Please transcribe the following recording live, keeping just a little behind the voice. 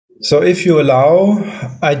So if you allow,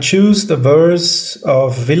 I choose the verse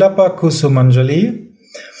of Vilapa Kusumanjali.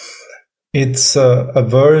 It's a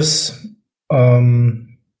verse,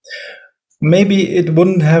 maybe it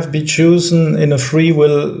wouldn't have been chosen in a free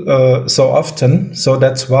will so often, so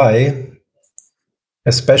that's why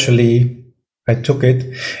especially I took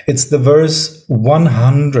it. It's the verse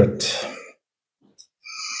 100.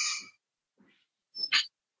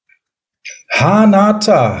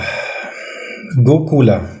 Hanata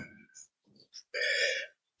Gokula.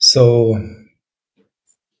 So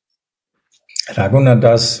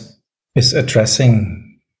Raghunadas is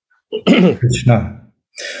addressing Krishna.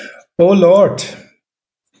 O Lord,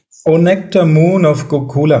 O nectar moon of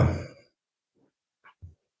Gokula,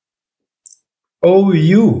 O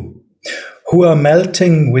you who are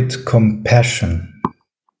melting with compassion,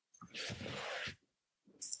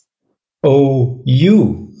 O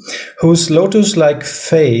you whose lotus-like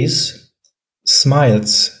face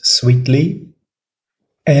smiles sweetly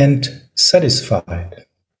and satisfied.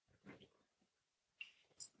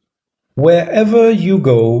 Wherever you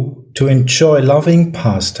go to enjoy loving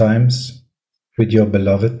pastimes with your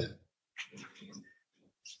beloved,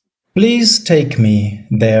 please take me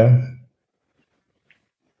there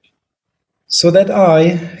so that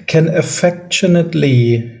I can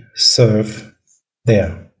affectionately serve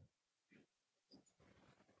there.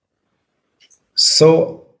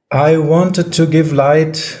 So I wanted to give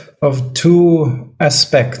light of two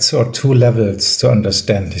aspects or two levels to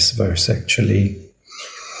understand this verse actually.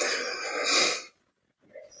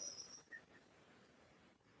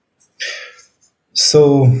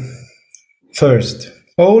 So, first,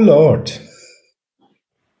 O Lord,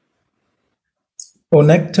 O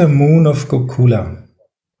nectar moon of Gokula,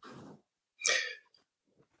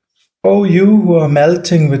 O you who are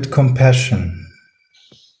melting with compassion,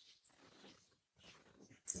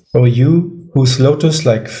 O you whose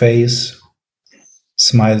lotus-like face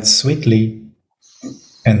smiles sweetly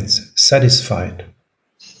and satisfied.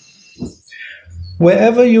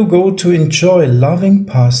 Wherever you go to enjoy loving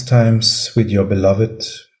pastimes with your beloved,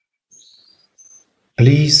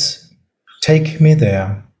 please take me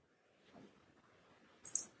there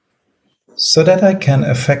so that I can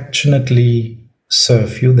affectionately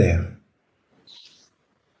serve you there.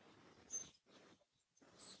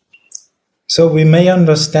 So we may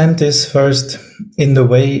understand this first in the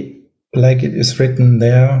way like it is written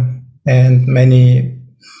there, and many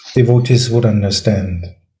devotees would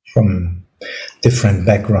understand from different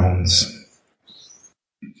backgrounds.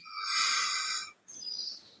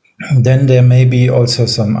 Then there may be also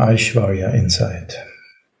some Aishwarya inside.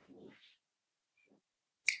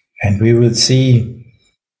 And we will see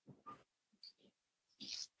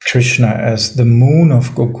Krishna as the moon of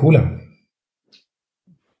Gokula,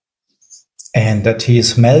 and that he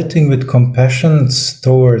is melting with compassion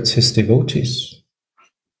towards his devotees,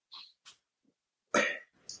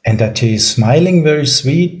 and that he is smiling very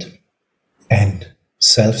sweet and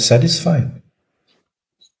self-satisfied.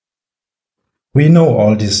 We know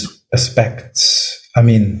all these aspects. I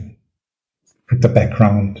mean, the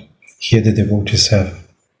background here the devotees have.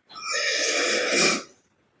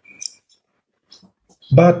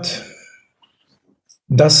 But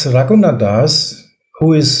does Raghunadas,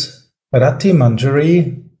 who is Rati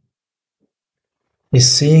Manjari,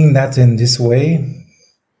 is seeing that in this way?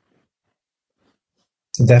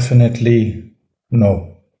 Definitely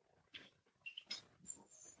no.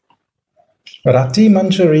 Rati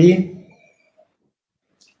Manjari,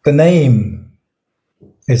 the name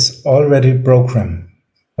is already programmed.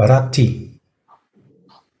 Rati.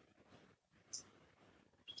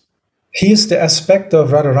 He is the aspect of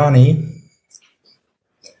Radharani,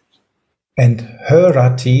 and her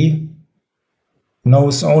Rati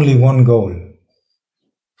knows only one goal.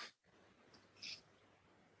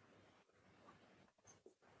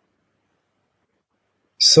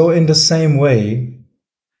 So in the same way,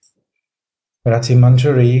 Rati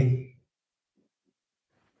Manjari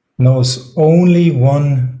knows only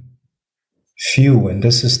one view, and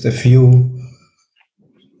this is the view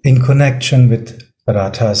in connection with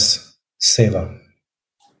Radha's seva.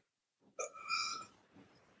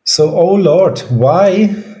 So, O Lord,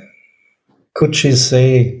 why could she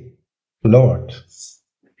say Lord?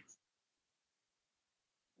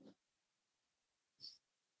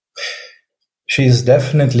 She is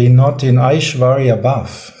definitely not in Aishwarya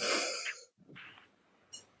Bhav.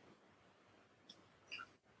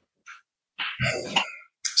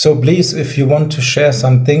 So please, if you want to share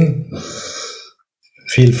something,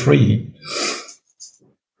 feel free.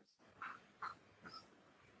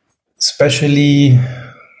 Especially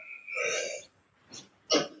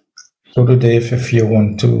Gurudev, if you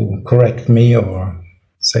want to correct me or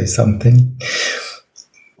say something.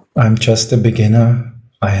 I'm just a beginner.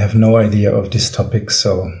 I have no idea of this topic,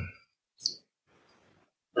 so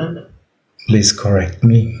please correct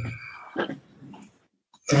me.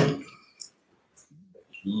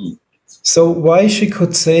 So why she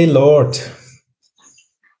could say Lord?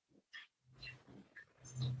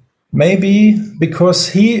 Maybe because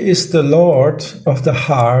he is the Lord of the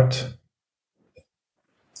heart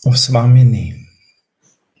of Swamini.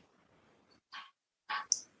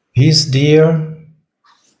 He's dear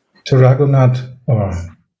to Raghunath or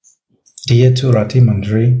dear to Rati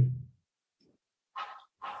Mandri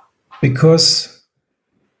because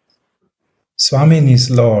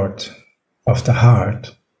Swamini's Lord of the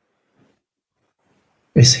heart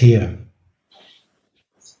is here.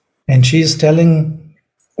 And she is telling,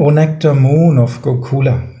 O nectar moon of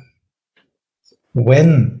Gokula,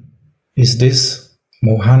 when is this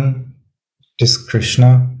Mohan, this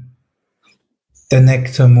Krishna, the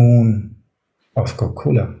nectar moon of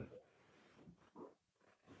Gokula?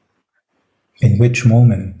 In which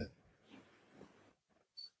moment?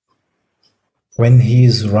 When he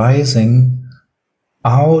is rising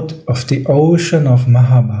out of the ocean of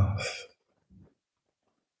Mahabhav,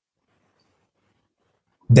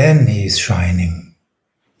 then he is shining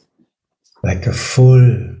like a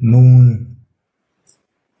full moon.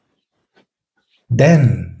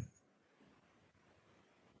 Then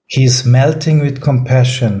he is melting with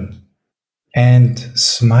compassion and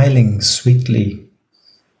smiling sweetly,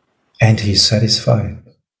 and he is satisfied.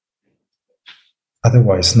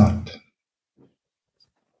 Otherwise not.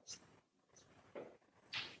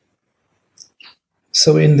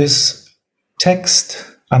 So in this text,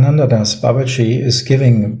 Anandadas Babaji is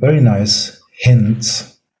giving very nice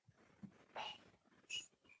hints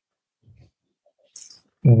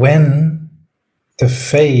when the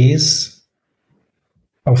face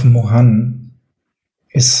of Mohan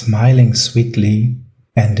is smiling sweetly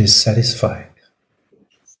and is satisfied.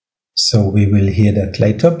 So we will hear that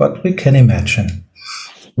later, but we can imagine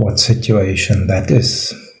what situation that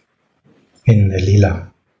is in the Lila.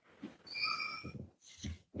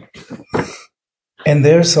 And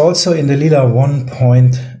there's also in the Lila one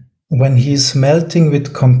point when he's melting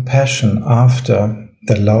with compassion after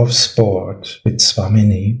the love sport with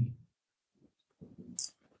Swamini,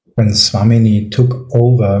 when Swamini took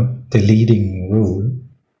over the leading role,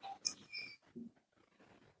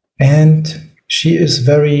 and she is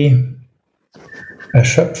very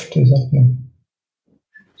erschöpft, is that name?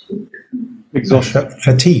 Exhausted.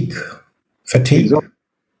 Fatigue,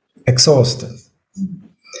 exhausted.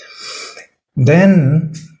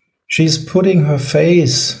 Then she's putting her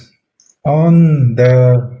face on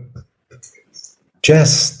the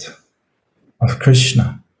chest of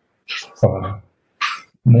Krishna or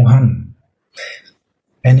Mohan.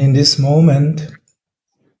 And in this moment,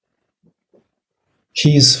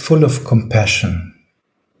 he is full of compassion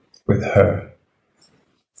with her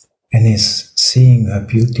and is seeing her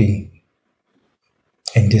beauty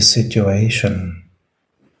in this situation.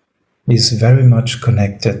 He is very much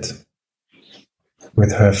connected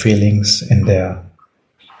with her feelings, and they're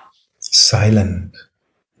silent,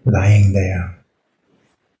 lying there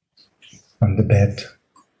on the bed.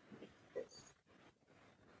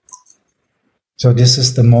 So this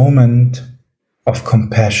is the moment of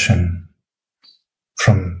compassion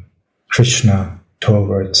from Krishna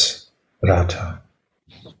towards Radha.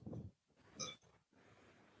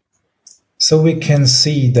 So we can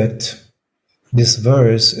see that this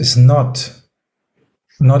verse is not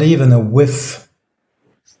even a whiff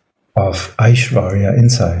of Aishwarya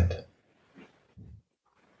inside.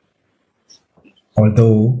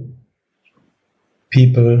 Although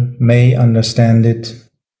people may understand it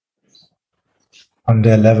on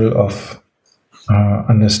their level of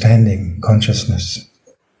understanding, consciousness.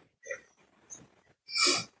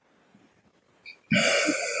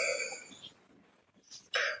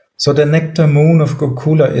 So the nectar moon of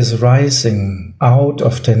Gokula is rising out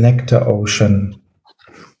of the nectar ocean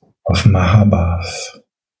of Mahabhav.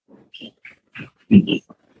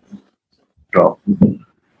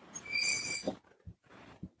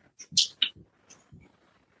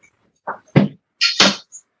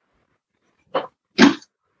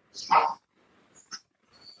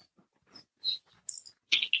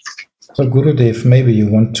 So Gurudev, maybe you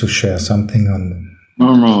want to share something on...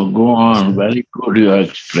 No, go on. Very good you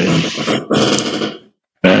explained.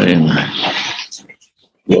 Very nice.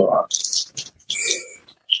 Go on.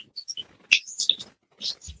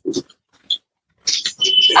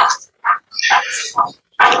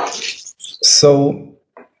 So,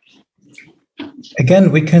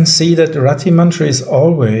 again, we can see that Rati Mantra is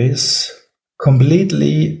always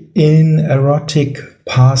completely in erotic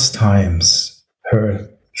pastimes, her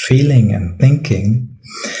feeling and thinking,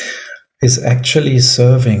 is actually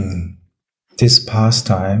serving these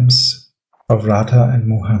pastimes of Radha and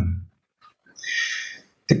Mohan.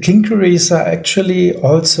 The Kinkaris are actually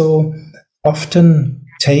also often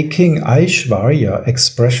taking Aishwarya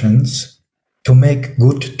expressions to make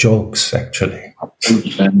good jokes, actually.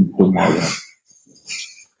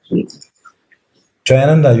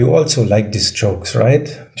 Jayananda, you also like these jokes, right?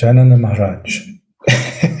 Jayananda Maharaj.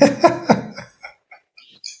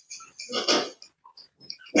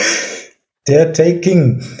 They are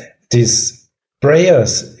taking these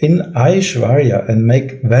prayers in Aishwarya and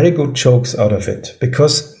make very good jokes out of it,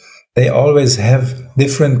 because they always have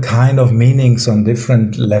different kind of meanings on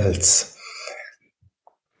different levels.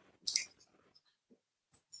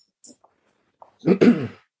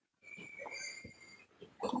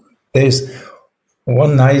 There's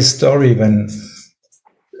one nice story when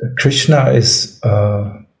Krishna is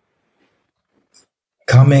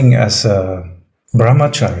coming as a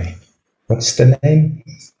brahmachari. What's the name?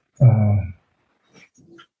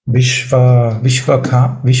 Vishvashyama.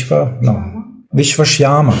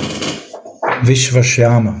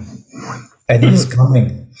 And he's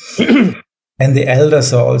coming. And the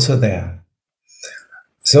elders are also there.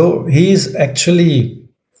 So he's actually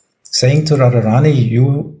saying to Radharani,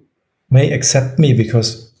 you may accept me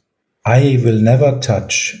because I will never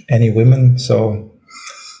touch any women, so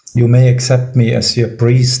you may accept me as your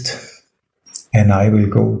priest, and I will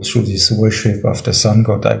go through this worship of the sun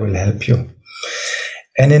god, I will help you.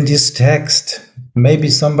 And in this text, maybe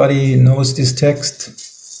somebody knows this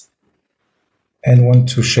text and want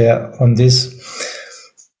to share on this.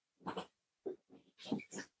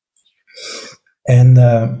 And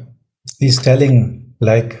he's telling,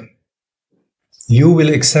 like, you will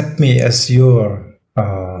accept me as your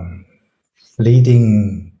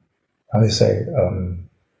leading, how do you say,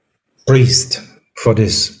 priest for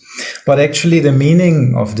this. But actually the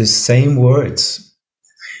meaning of these same words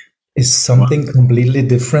is something completely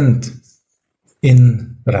different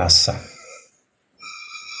in rasa.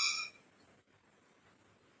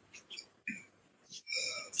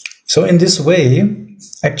 So in this way,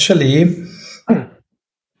 actually,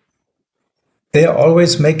 they are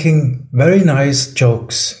always making very nice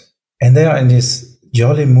jokes, and they are in this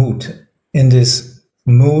jolly mood, in this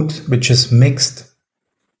mood which is mixed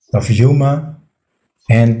of humor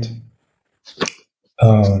and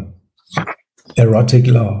erotic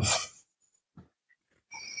love.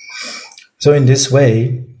 So in this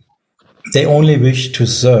way, they only wish to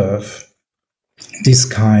serve this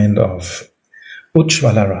kind of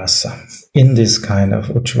Ujjvala rasa, in this kind of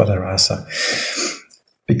Ujjvala rasa.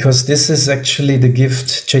 Because this is actually the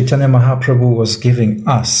gift Chaitanya Mahaprabhu was giving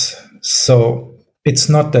us. So it's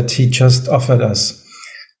not that he just offered us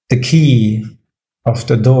the key of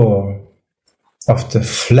the door of the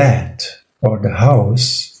flat or the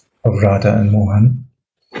house of Radha and Mohan.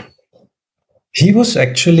 He was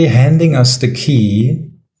actually handing us the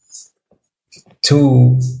key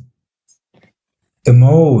to the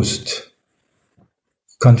most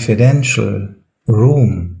confidential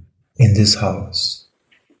room in this house.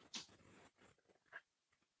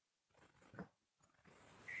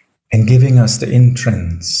 And giving us the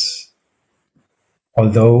entrance.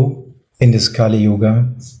 Although in this Kali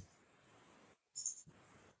Yuga,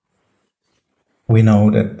 we know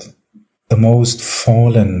that the most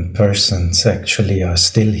fallen persons actually are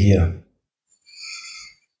still here.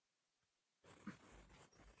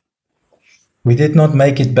 We did not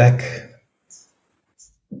make it back,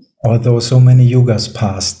 although so many yugas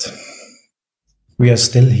passed. We are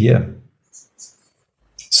still here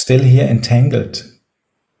entangled.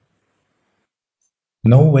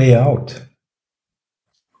 No way out,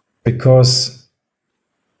 because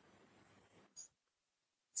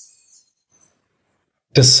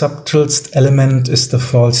the subtlest element is the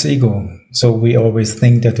false ego. So we always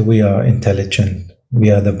think that we are intelligent, we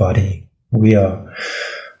are the body, we are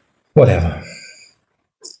whatever.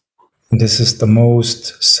 This is the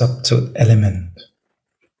most subtle element.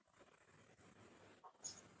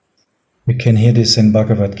 We can hear this in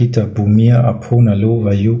Bhagavad Gita. Bhumya apona lo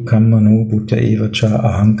vayu kammano bhuta evacha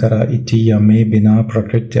ahankara iti yame bina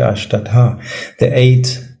prakritya ashtadha. The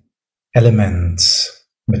 8 elements,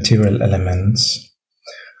 material elements,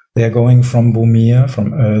 they are going from Bhumya,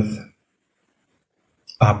 from earth,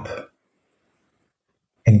 up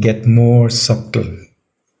and get more subtle.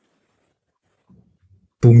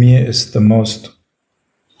 Bhumya is the most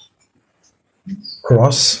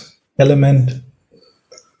gross element,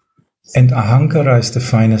 and ahankara is the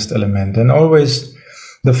finest element. And always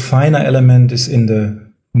the finer element is in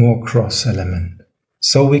the more gross element.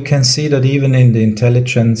 So we can see that even in the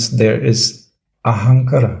intelligence there is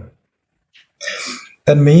ahankara.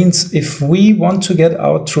 That means if we want to get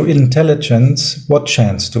out through intelligence, what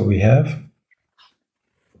chance do we have?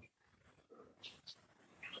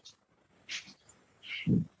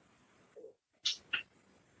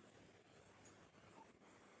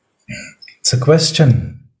 It's a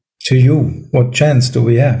question to you. What chance do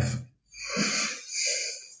we have?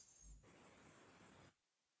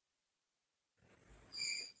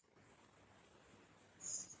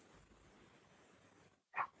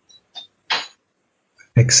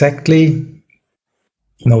 Exactly,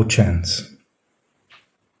 no chance.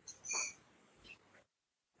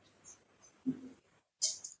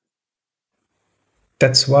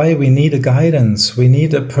 That's why we need a guidance. We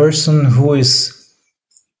need a person who is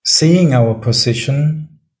seeing our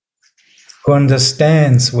position, who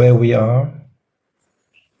understands where we are,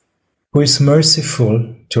 who is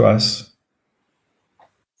merciful to us,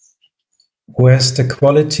 who has the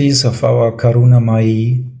qualities of our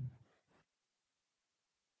Karunamayi,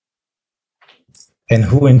 and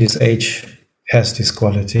who in this age has these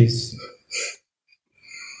qualities.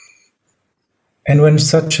 And when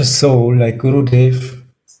such a soul like Gurudev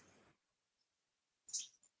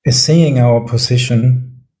is seeing our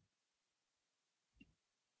position,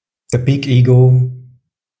 the big ego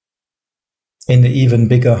in the even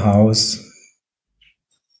bigger house,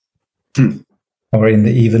 or in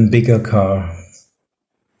the even bigger car,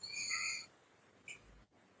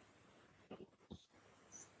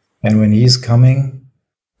 and when he's coming,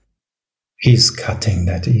 he's cutting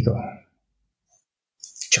that ego.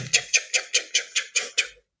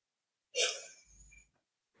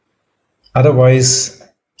 Otherwise,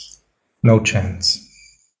 no chance.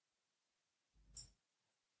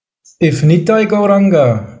 If Nitai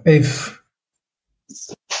Gauranga, if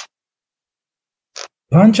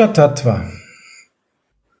Panchatattva,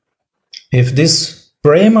 if this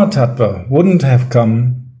Prema Tattva wouldn't have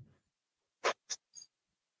come,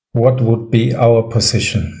 what would be our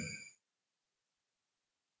position?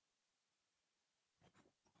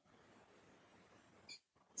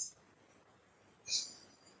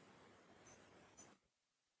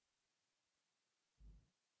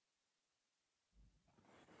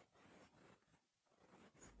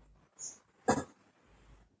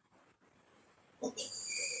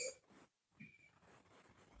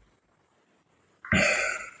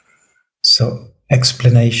 So,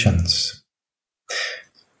 explanations.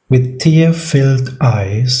 With tear-filled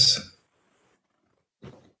eyes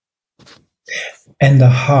and a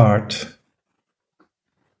heart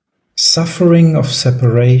suffering of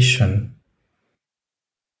separation,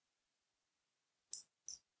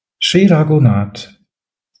 Sri Raghunath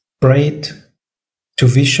prayed to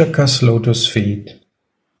Vishaka's lotus feet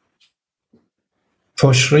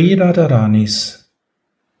for Sri Radharani's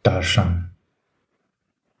darshan.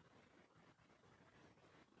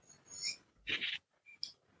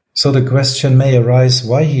 So the question may arise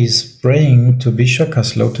why he's praying to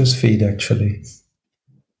Vishaka's lotus feet actually.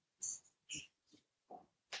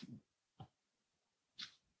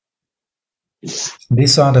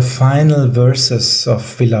 These are the final verses of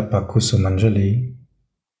Vilapa Kusumanjali.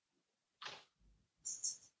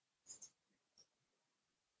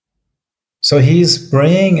 So he is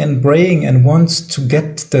praying and wants to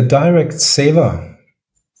get the direct seva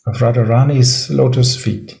of Radharani's lotus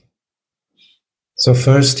feet. So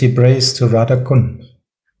first he prays to Radhakund.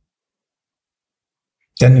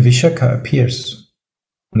 Then Vishaka appears.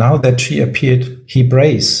 Now that she appeared, he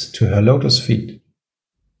prays to her lotus feet.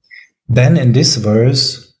 Then in this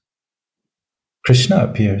verse, Krishna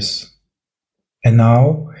appears. And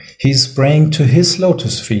now he's praying to his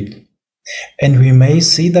lotus feet. And we may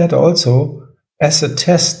see that also as a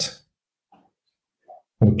test.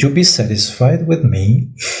 Would you be satisfied with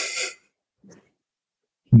me?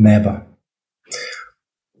 Never.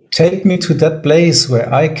 Take me to that place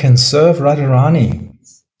where I can serve Radharani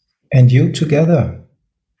and you together.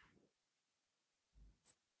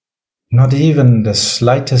 Not even the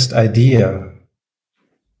slightest idea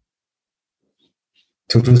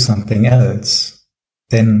to do something else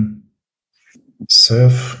than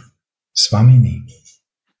serve Swamini.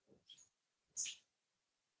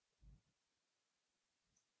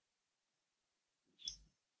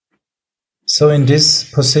 So in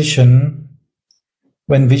this position,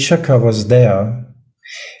 when Vishaka was there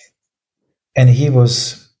and he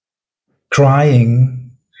was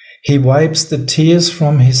crying, he wipes the tears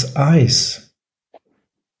from his eyes.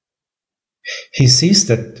 He sees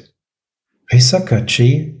that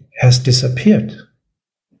Visakaji has disappeared.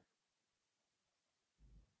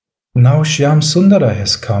 Now Shyam Sundara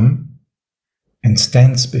has come and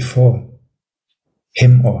stands before.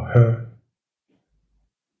 him or her.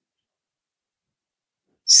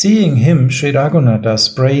 Seeing him, Sri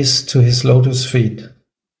Raghunatha prays to his lotus feet.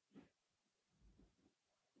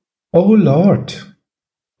 O Lord,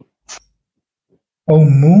 O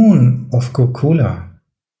moon of Gokula,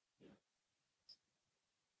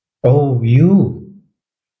 O you,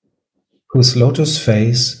 whose lotus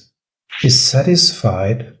face is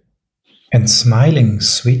satisfied and smiling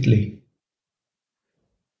sweetly.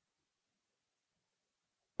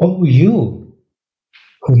 O you,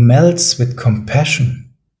 who melts with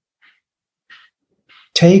compassion,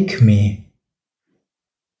 take me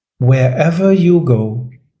wherever you go,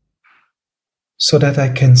 so that I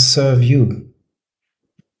can serve you.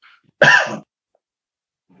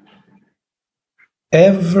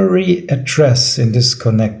 Every address in this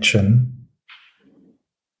connection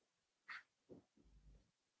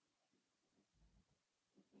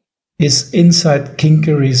is inside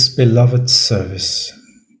Kinkari's beloved service.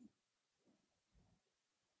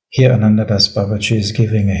 Here Anandadas Babaji is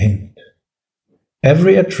giving a hint.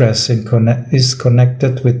 Every address is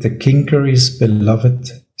connected with the Kinkari's beloved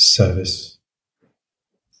service.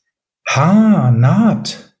 Ha,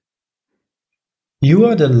 Nath! You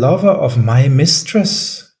are the lover of my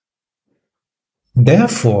mistress.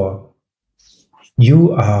 Therefore,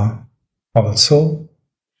 you are also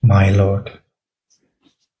my Lord.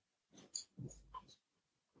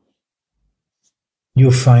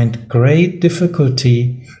 You find great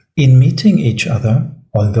difficulty in meeting each other,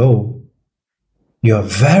 although you are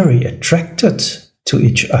very attracted to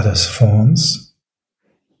each other's forms,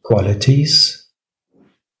 qualities,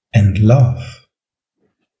 and love.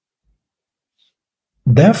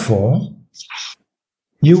 Therefore,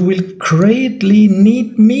 you will greatly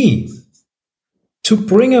need me to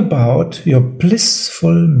bring about your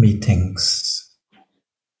blissful meetings.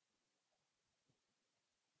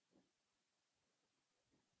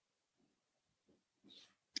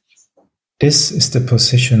 This is the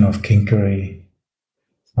position of Kinkari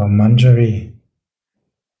or Manjari.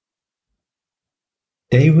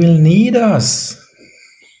 They will need us.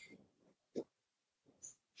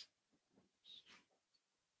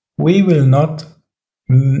 We will not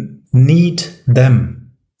need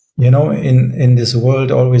them. You know, in this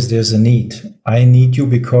world always there's a need. I need you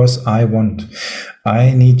because I want.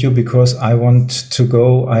 I need you because I want to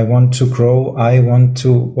go, I want to grow, I want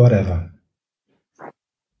to whatever.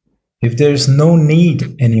 If there's no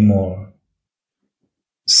need anymore,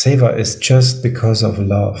 seva is just because of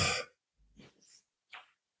love.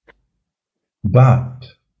 But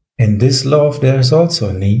in this love there's also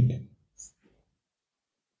a need.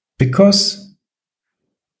 Because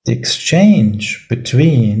the exchange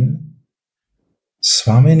between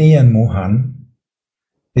Swamini and Mohan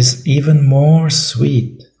is even more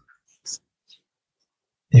sweet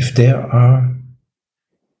if there are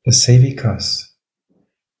the sevikas,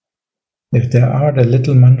 if there are the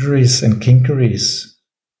little manjaris and kinkaris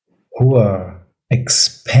who are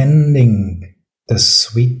expanding the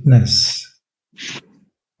sweetness,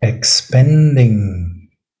 expanding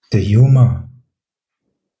the humor,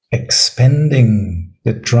 expanding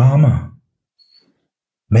the drama,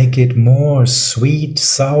 make it more sweet,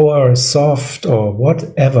 sour, soft, or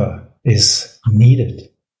whatever is needed.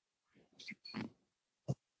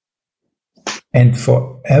 And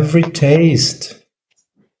for every taste,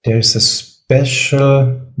 there's a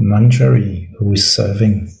special manjari who is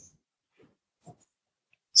serving.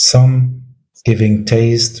 Some giving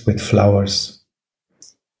taste with flowers,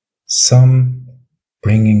 some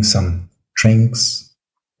bringing some drinks,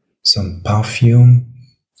 some perfume,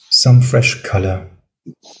 some fresh color,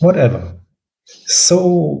 whatever.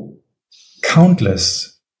 So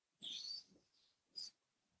countless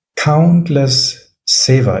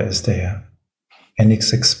seva is there, and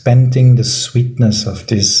it's expanding the sweetness of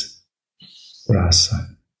this rasa.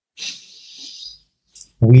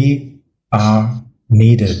 We are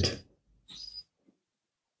needed.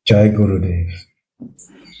 Jai Gurudev.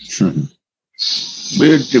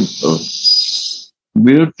 Beautiful.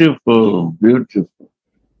 Beautiful, beautiful.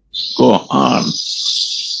 Go on.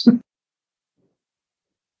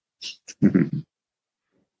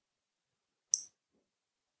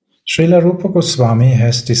 Srila Rupa Goswami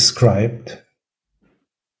has described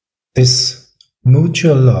this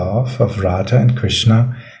mutual love of Radha and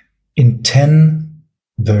Krishna in 10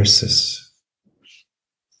 verses.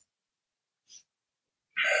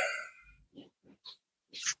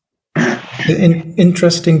 The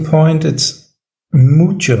interesting point, it's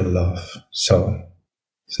mutual love, so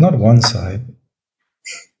it's not one side.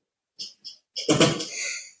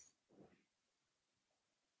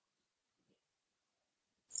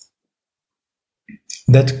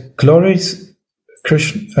 That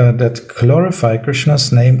that glorify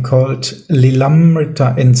Krishna's name called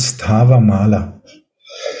Lilamrita in Stava Mala.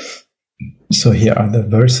 So here are the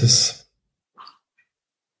verses.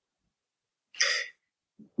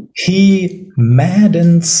 He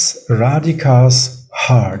maddens Radhika's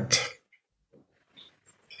heart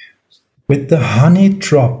with the honey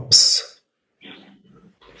drops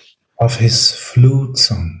of his flute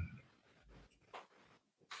song.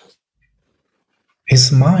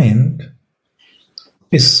 His mind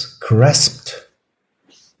is grasped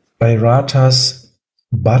by Radha's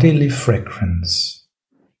bodily fragrance.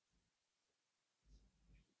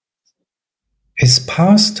 His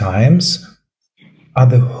pastimes are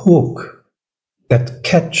the hook that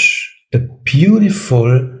catch the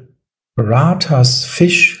beautiful Radha's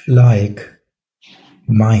fish-like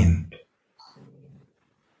mind.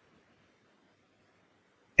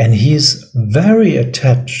 And he is very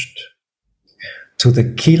attached to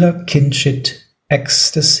the Kila Kinchit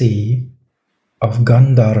ecstasy of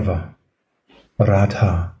Gandharva,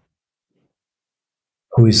 Radha,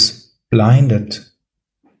 who is blinded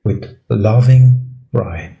with loving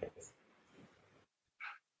pride.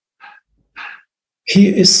 He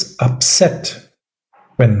is upset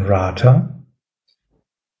when Radha,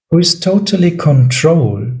 who is totally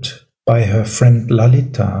controlled by her friend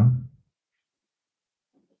Lalita,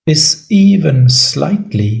 is even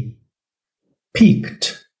slightly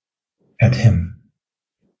piqued at him.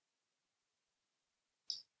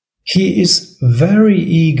 He is very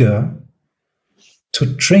eager to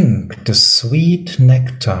drink the sweet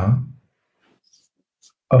nectar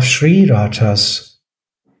of Sri Radha's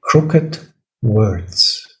crooked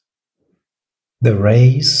words. The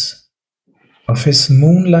rays of his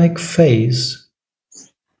moon-like face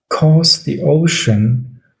cause the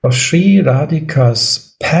ocean of Sri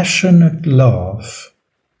Radhika's passionate love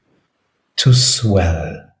to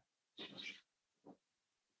swell.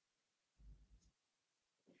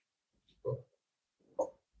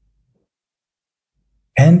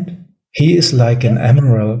 And he is like an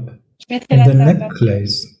emerald in the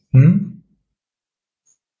necklace.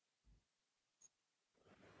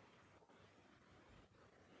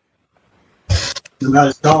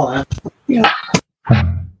 Yeah.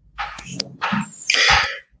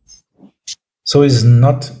 So he's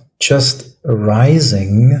not just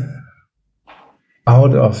rising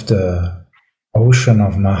out of the ocean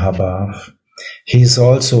of Mahabharata, he is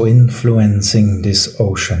also influencing this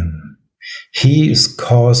ocean. He is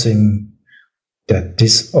causing that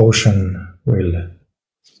this ocean will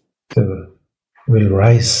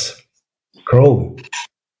rise, grow,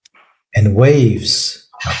 and waves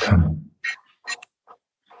are coming.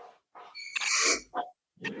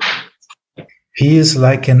 He is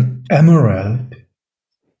like an emerald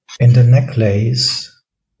in the necklace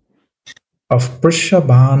of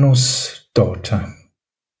Prishabhanu's daughter.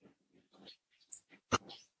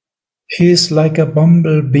 He is like a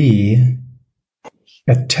bumblebee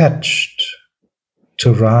attached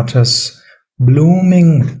to Radha's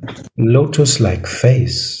blooming lotus-like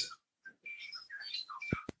face.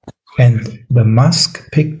 And the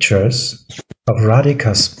musk pictures of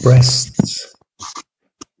Radhika's breasts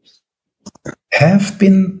have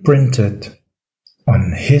been printed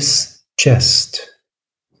on his chest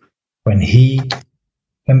when he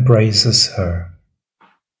embraces her.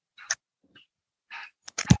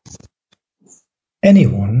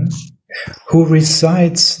 Anyone who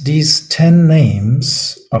recites these 10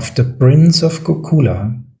 names of the Prince of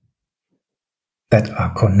Gokula that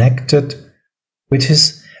are connected with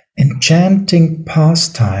his enchanting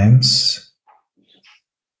pastimes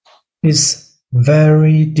is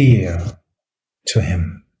very dear to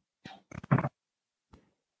him.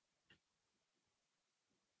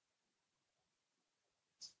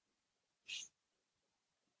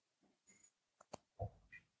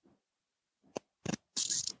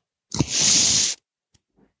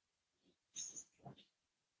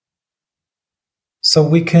 So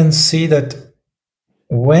we can see that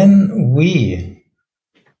when we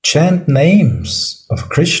chant names of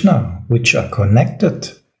Krishna which are connected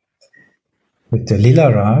with the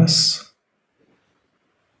Lila Ras,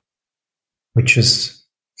 which is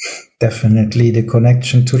definitely the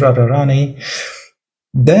connection to Radharani,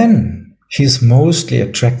 then he's mostly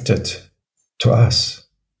attracted to us.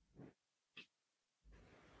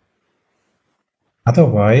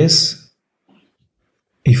 Otherwise,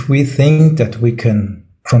 if we think that we can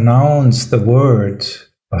pronounce the word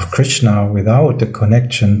of Krishna without the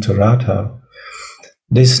connection to Radha,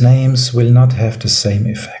 these names will not have the same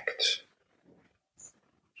effect.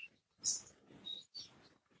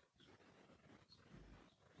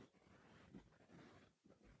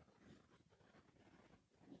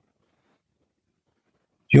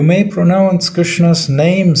 You may pronounce Krishna's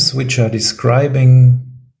names which are describing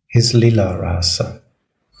his lila rasa,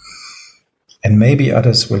 and maybe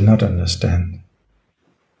others will not understand.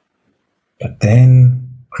 But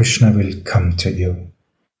then Krishna will come to you.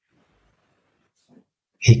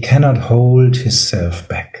 He cannot hold himself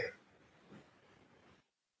back.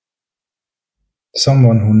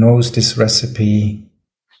 Someone who knows this recipe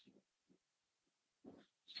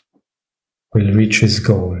will reach his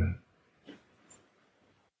goal.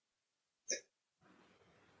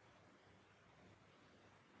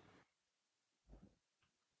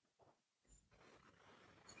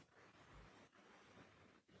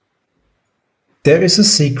 There is a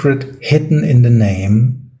secret hidden in the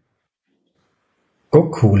name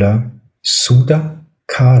Gokula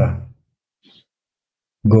Sudakara.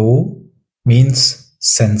 Go means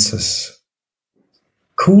senses.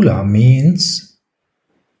 Kula means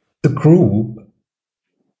the group,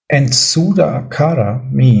 and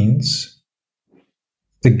Sudakara means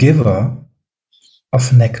the giver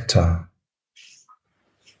of nectar.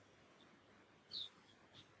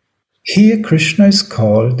 Here Krishna is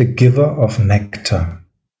called the giver of nectar,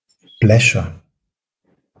 pleasure,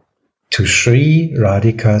 to Sri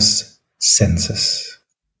Radhika's senses.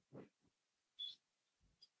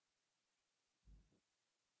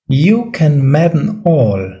 You can madden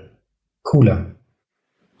all, Kula,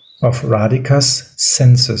 of Radhika's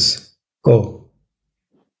senses. Go.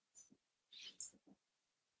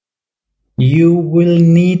 You will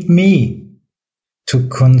need me to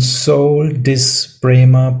console this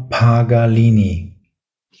Prema Pagalini.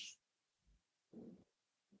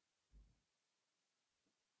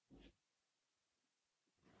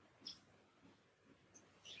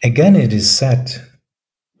 Again it is said,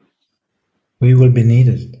 we will be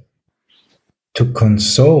needed to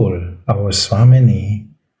console our Swamini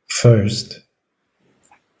first,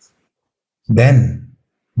 then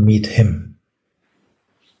meet him.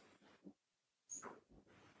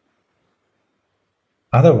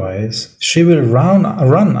 Otherwise, she will run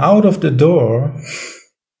out of the door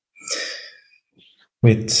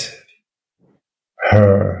with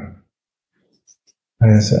her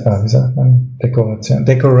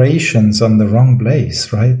decorations on the wrong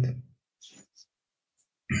place, right?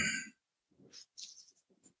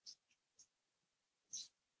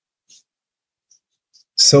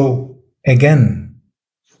 So, again,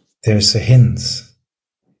 there's a hint.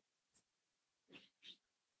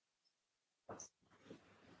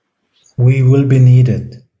 We will be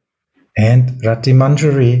needed. And Rati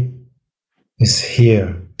Manjari is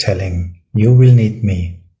here telling, you will need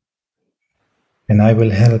me. And I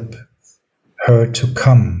will help her to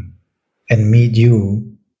come and meet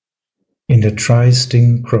you in the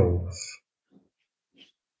Tri-Sting Grove.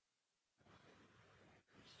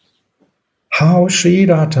 How Sri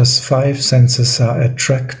Radha's 5 senses are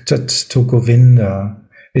attracted to Govinda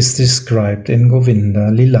is described in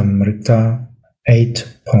Govinda Lilamrita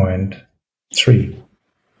 8.3.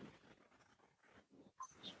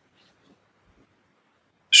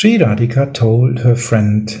 Sri Radhika told her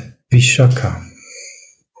friend Vishaka,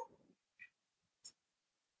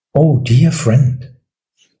 "Oh, dear friend,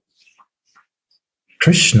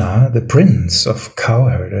 Krishna, the prince of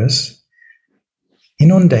cowherders,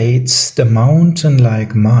 inundates the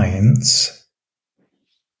mountain-like minds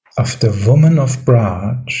of the woman of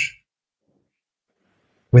Braj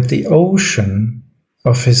with the ocean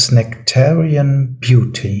of his nectarian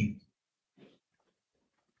beauty.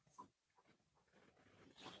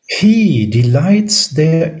 He delights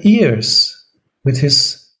their ears with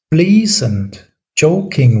his pleasant,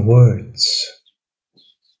 joking words,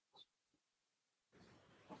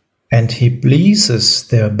 and he pleases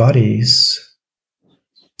their bodies,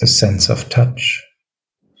 the sense of touch,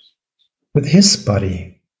 with his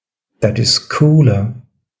body that is cooler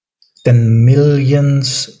than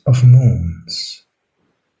millions of moons.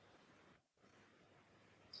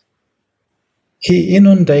 He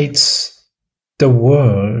inundates the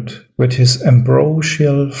world with his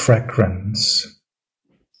ambrosial fragrance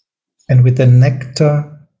and with the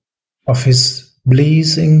nectar of his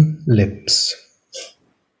pleasing lips.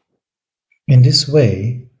 In this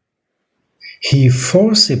way, he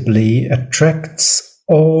forcibly attracts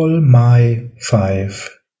all my 5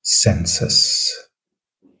 senses."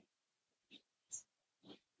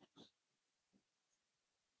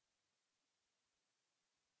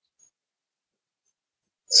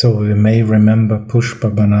 So we may remember Pushpa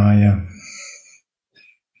Banaya.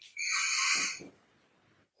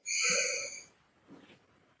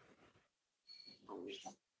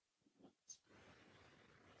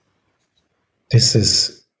 This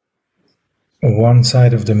is one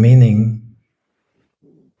side of the meaning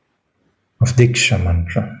of Diksha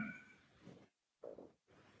mantra.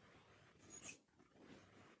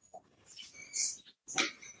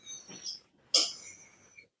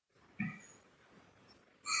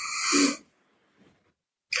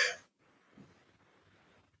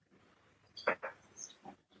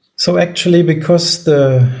 So actually, because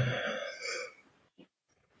the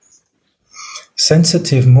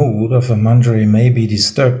sensitive mood of a Manjari may be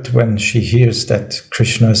disturbed when she hears that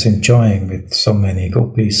Krishna is enjoying with so many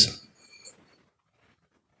gopis,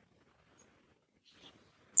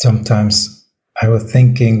 sometimes I was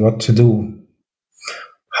thinking what to do,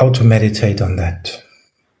 how to meditate on that.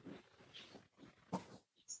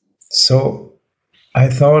 So I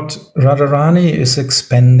thought Radharani is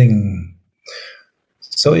expanding.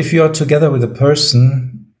 So if you are together with a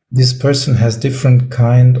person, this person has different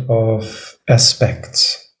kind of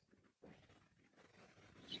aspects,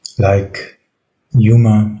 like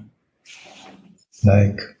humor,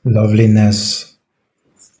 like loveliness,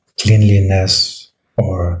 cleanliness,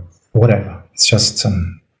 or whatever. It's just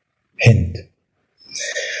some hint.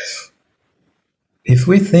 If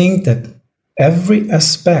we think that every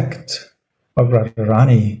aspect of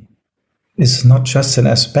Radharani is not just an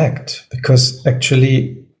aspect, because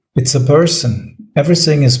actually it's a person.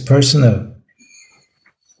 Everything is personal.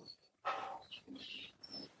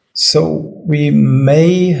 So we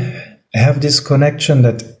may have this connection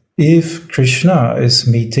that if Krishna is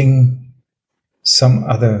meeting some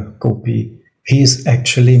other gopi, he is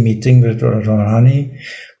actually meeting with Radharani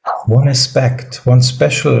one aspect, one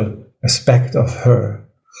special aspect of her,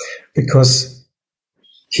 because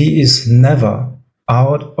he is never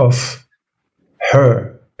out of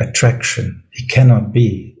her attraction. He cannot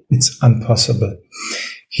be. It's impossible.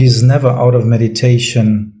 He is never out of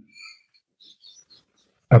meditation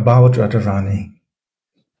about Radharani.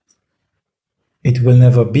 It will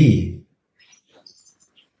never be.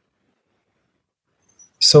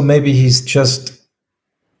 So maybe he's just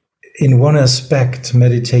in one aspect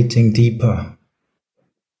meditating deeper.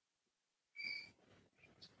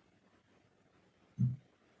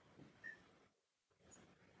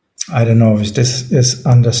 I don't know if this is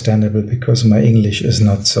understandable because my English is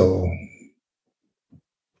not so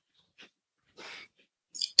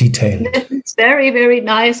detailed. It's very, very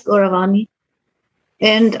nice, Gauravani.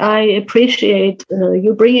 And I appreciate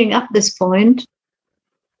you bringing up this point,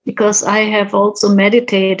 because I have also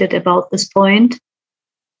meditated about this point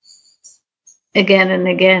again and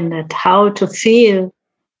again, that how to feel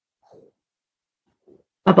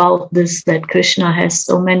about this, that Krishna has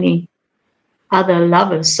so many other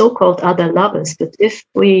lovers, so-called other lovers, but if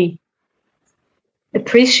we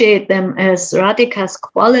appreciate them as Radhika's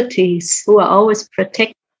qualities, who are always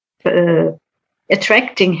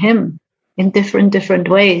attracting him in different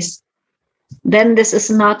ways, then this is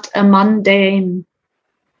not a mundane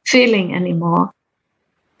feeling anymore.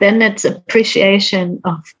 Then it's appreciation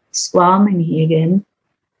of Swamini again.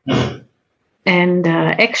 And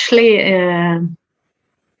actually,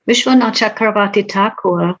 Vishwanath Chakravarti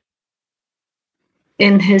Thakur,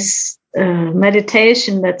 in his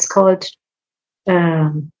meditation that's called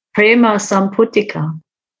Prema Samputika,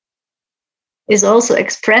 is also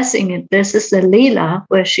expressing it. This is the Leela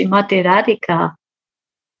where Srimati Radhika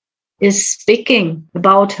is speaking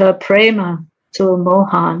about her prema to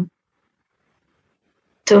Mohan,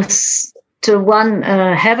 to one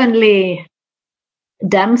heavenly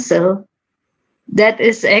damsel that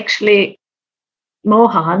is actually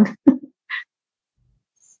Mohan.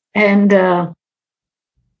 And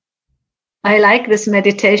I like this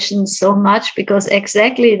meditation so much because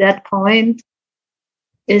exactly that point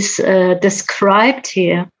is described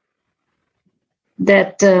here,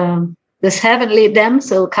 that this heavenly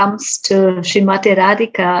damsel comes to Srimati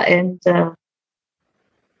Radhika, and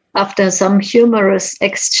after some humorous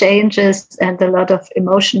exchanges and a lot of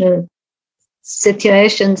emotional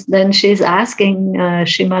situations, then she's asking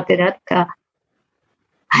Srimati Radhika,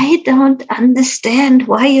 I don't understand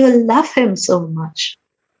why you love him so much.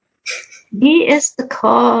 He is the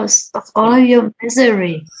cause of all your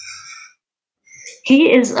misery.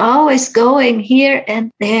 He is always going here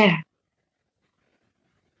and there.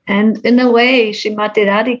 And in a way, Srimati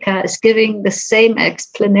Radhika is giving the same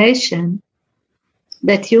explanation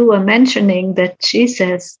that you were mentioning, that she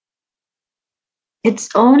says, it's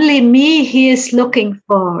only me he is looking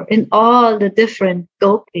for in all the different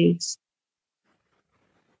gopis.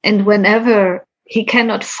 And whenever he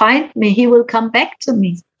cannot find me, he will come back to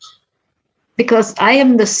me, because I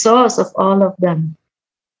am the source of all of them.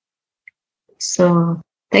 So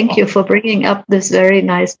thank you for bringing up this very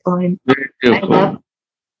nice point. Beautiful. I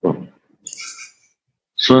love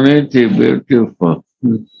Suniti, beautiful.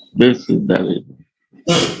 This is very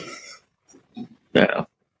there.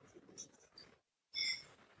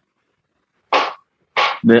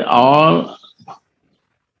 They all,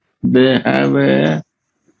 they have a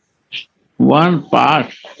one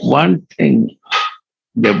part, one thing,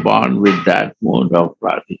 they born with that mood of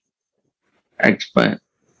Radhika,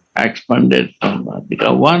 expanded from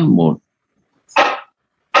Radhika, one mood.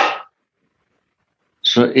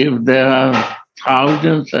 So if there are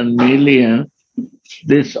thousands and millions,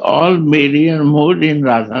 this all million mood in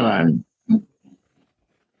Radharani.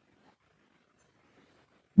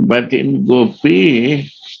 But in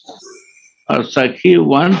Gopi or Sakhi,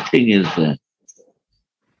 one thing is there.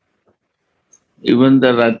 Even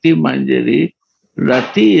the Rati Manjari,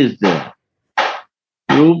 Rati is there.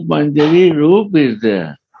 Roop Manjari, Roop is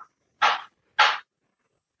there.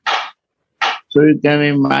 So you can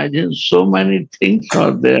imagine so many things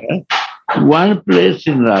are there, one place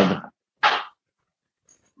in Radha.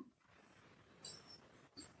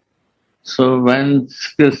 So when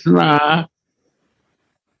Krishna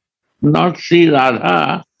not see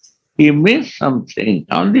Radha, he missed something,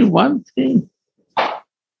 only one thing.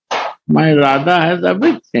 My Radha has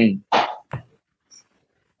everything.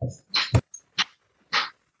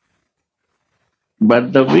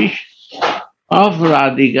 But the wish of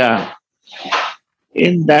Radhika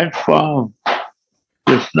in that form,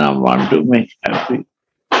 Krishna want to make happy.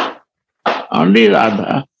 Only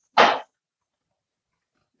Radha,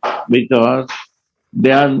 because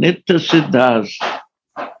they are Nitya Siddhas.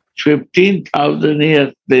 15,000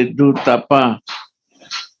 years they do tapa,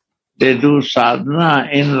 they do sadhana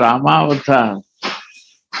in Ramavatar.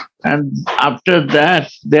 And after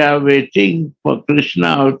that, they are waiting for Krishna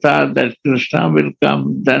avatar, that Krishna will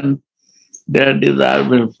come, then their desire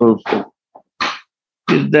will fulfill.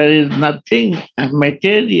 If there is nothing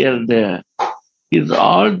material there, it's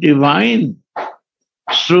all divine.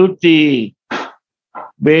 Shruti,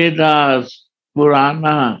 Vedas,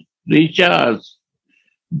 Purana, Rishas,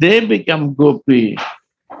 they become gopi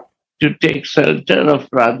to take shelter of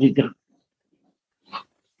Radhika.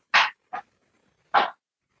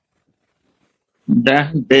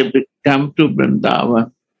 Then they come to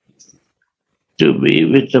Vrindavan to be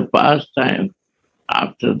with the pastime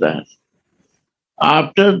after that.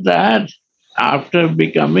 After that, after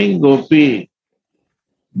becoming gopi,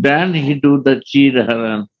 then he do the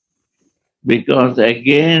Chirharan, because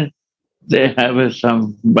again they have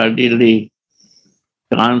some bodily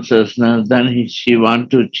consciousness, then she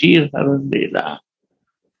want to Chirharan Leela.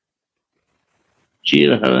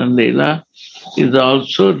 Chirharan Leela is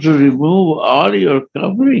also to remove all your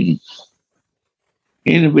covering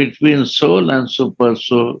in between soul and super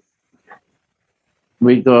soul,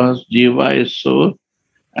 because Jiva is soul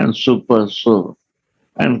and super soul.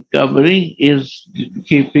 And covering is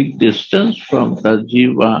keeping distance from the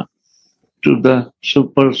Jiva to the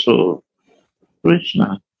super soul,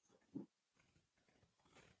 Krishna.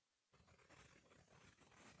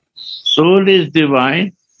 Soul is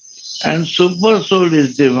divine and super soul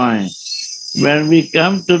is divine. When we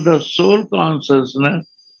come to the soul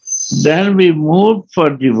consciousness, then we move for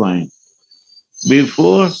divine.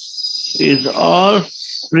 Before is all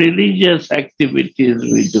religious activities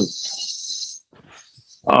we do,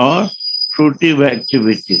 or fruitive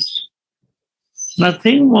activities.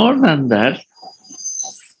 Nothing more than that.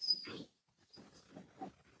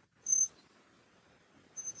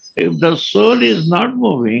 If the soul is not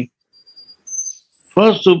moving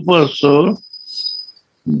for super soul,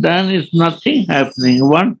 then is nothing happening.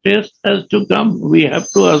 One test has to come. We have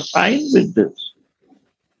to assign with this.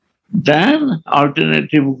 Then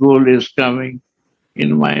alternative goal is coming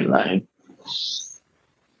in my life.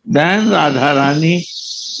 Then Radharani,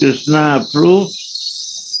 Krishna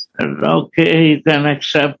approves, and okay, you can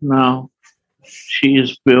accept now. She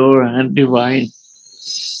is pure and divine.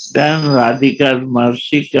 Then Radhika's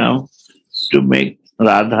mercy comes to make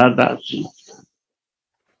Radha Dasi.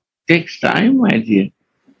 Takes time, my dear.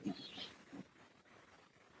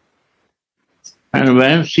 And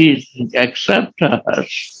when she accepts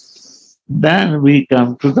us, then we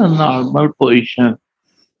come to the normal position.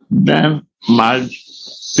 Then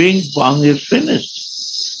ping pong is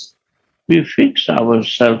finished. We fix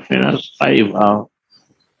ourselves in a sthayi bhav.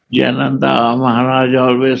 Jananda Maharaj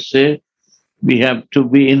always say, we have to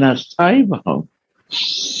be in a sthayi bhav.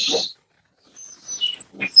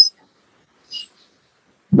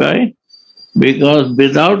 Right? Because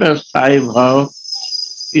without a sthayi bhav,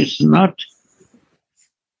 it's not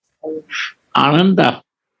ananda.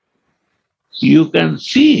 You can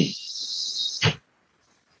see.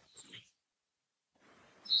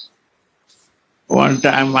 One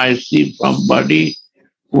time I see from body,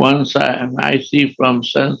 one time I see from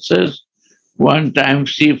senses, one time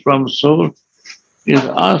see from soul. is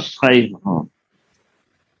asthaya bhava.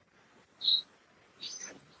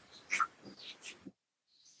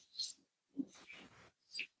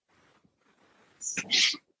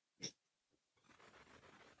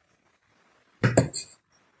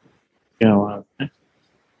 क्या बात है?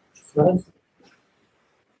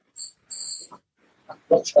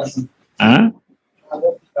 हाँ?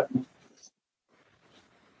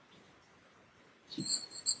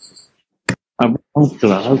 अब हम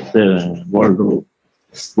class दे रहे हैं world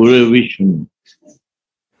पूरे विश्व में,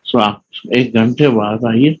 तो आप 1 घंटे बाद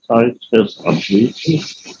आइए 6:30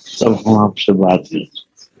 तब हम आपसे बात करें।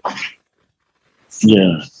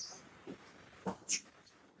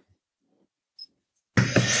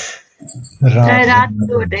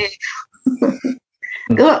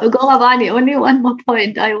 Goravani, only one more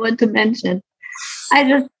point I want to mention.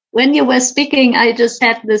 When you were speaking, I just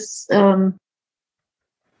had this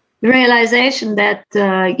realization that,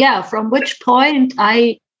 from which point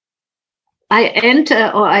I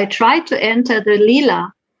enter, or I try to enter the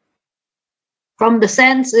Leela, from the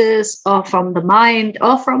senses or from the mind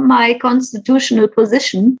or from my constitutional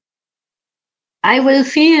position, I will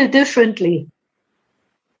feel differently.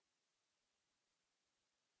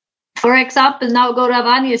 For example, now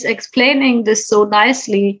Gauravani is explaining this so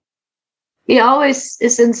nicely. He always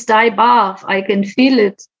is in Stai Bhav. I can feel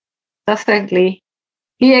it perfectly.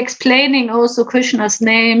 He explaining also Krishna's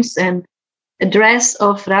names and address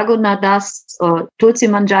of Raghunadas or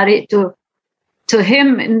Kusumanjali to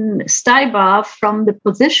him in Stai Bhav from the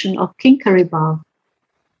position of Kinkari Bhav.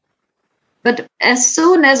 But as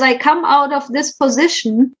soon as I come out of this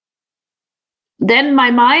position, then my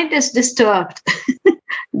mind is disturbed.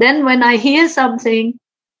 Then when I hear something,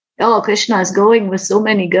 oh, Krishna is going with so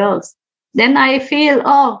many girls, then I feel,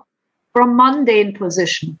 from mundane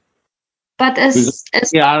position. But as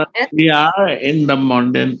we are in the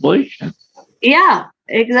mundane position. Yeah,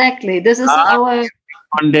 exactly. This is our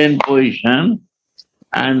mundane position,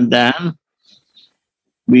 and then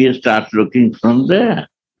we start looking from there.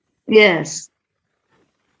 Yes.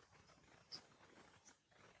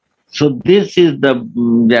 So this is the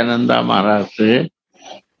Jananda Maharaj say,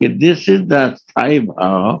 this is the Sthai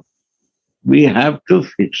Bhava. We have to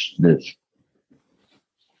fix this.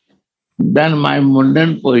 Then my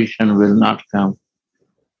mundane position will not come.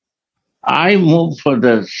 I move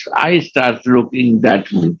further. I start looking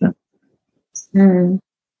that way.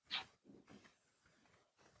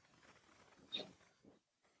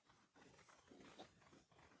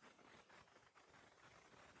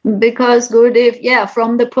 Because Gurudev,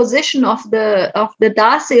 from the position of the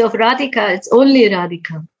Dasi of Radhika, it's only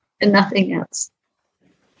Radhika and nothing else.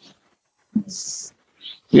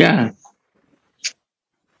 Yeah.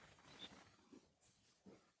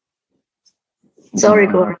 Sorry,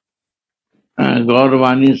 Gaurav.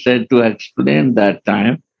 Gauravani said to explain that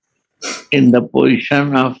time, in the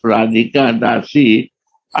position of Radhika Dasi,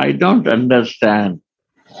 I don't understand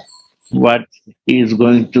what he is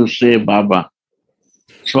going to say, Baba.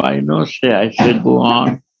 So I say, go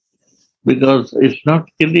on, because it's not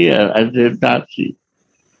clear as a Dasi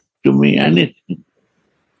to me anything.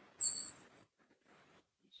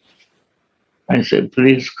 I said,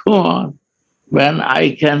 please go on. When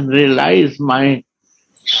I can realize my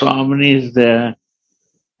Swamini is there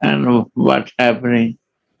and what's happening,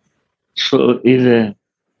 so this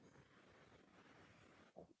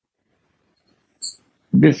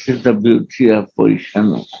is the beauty of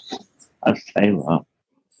position of Sthai Bhava.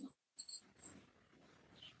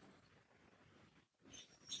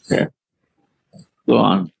 Yeah. Go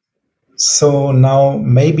on. So now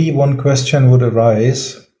maybe one question would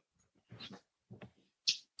arise.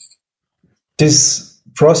 This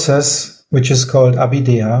process, which is called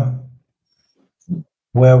Abhidheya,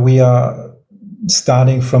 where we are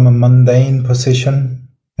starting from a mundane position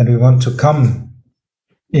and we want to come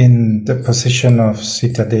in the position of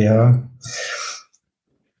Sitadeha,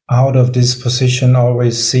 out of this position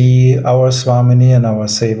always see our Swamini and our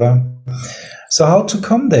Seva. So how to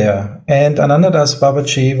come there? And Anandadas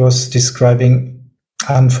Babaji was describing,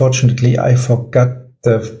 unfortunately I forgot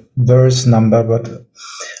the verse number, but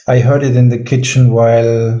I heard it in the kitchen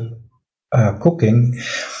while cooking,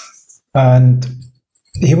 and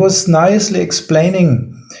he was nicely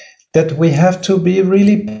explaining that we have to be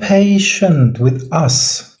really patient with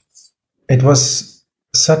us. It was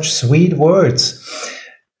such sweet words.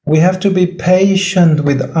 We have to be patient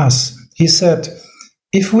with us. He said,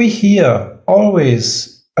 if we hear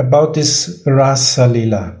always about this Rasa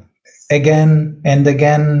Lila again and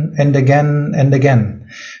again and again and again,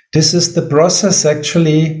 this is the process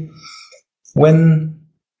actually when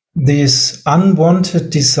these unwanted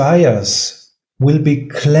desires will be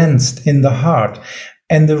cleansed in the heart,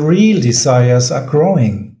 and the real desires are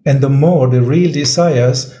growing. And the more the real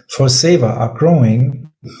desires for seva are growing,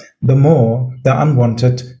 the more the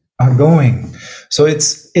unwanted are going. So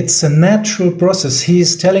it's a natural process. He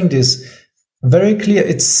is telling this very clear.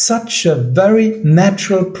 It's such a very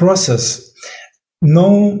natural process.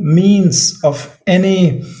 No means of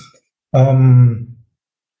any, how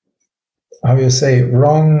you say,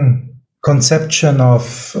 wrong conception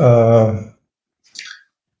of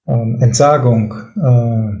Entsagung.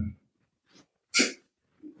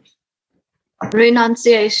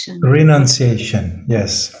 Renunciation. Renunciation,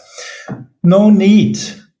 yes. No need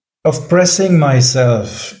of pressing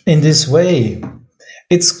myself in this way.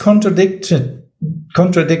 It's contradiction.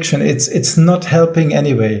 It's not helping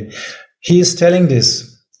anyway. He is telling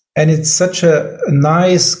this, and it's such a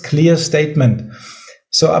nice, clear statement.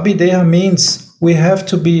 So Abhideha means we have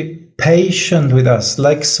to be patient with us,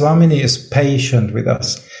 like Swamini is patient with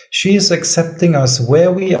us. She is accepting us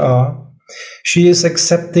where we are. She is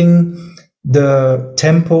accepting the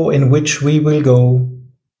tempo in which we will go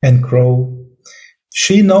and grow.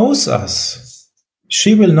 She knows us.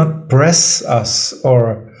 She will not press us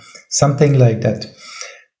or something like that.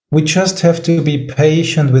 We just have to be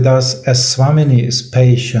patient with us as Swamini is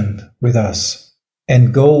patient with us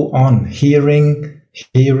and go on hearing,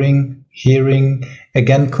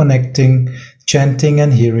 again connecting, chanting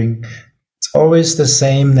and hearing. It's always the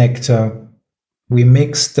same nectar. We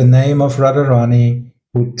mix the name of Radharani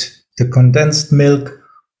with the condensed milk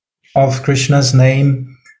of Krishna's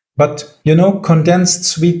name. But you know, condensed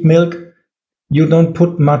sweet milk, you don't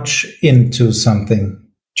put much into something,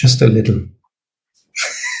 just a little.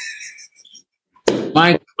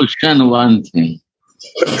 My question, one thing.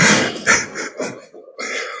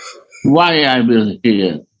 Why I will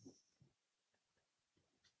hear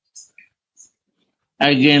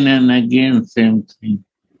again and again same thing?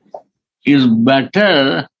 It's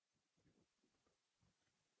better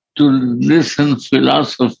to listen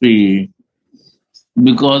philosophy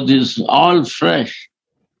because it's all fresh.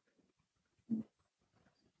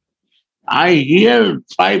 I hear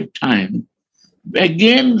 5 times,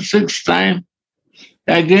 again 6 times,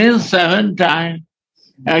 again 7 times,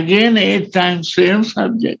 again 8 times, same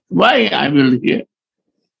subject. Why I will hear?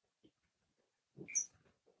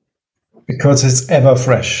 Because it's ever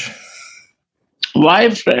fresh. Why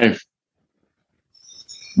fresh?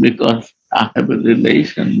 Because I have a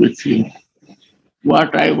relation with you.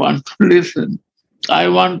 What I want to listen. I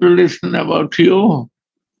want to listen about you.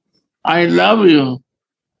 I love you.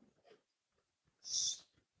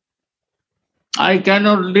 I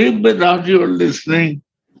cannot live without your listening.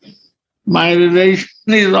 My relation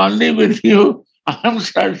is only with you. I'm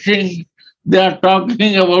searching. They are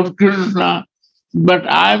talking about Krishna, but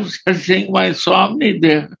I'm searching my Swami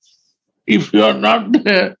there. If you are not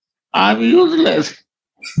there, I'm useless.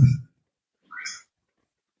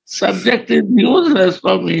 Subject is useless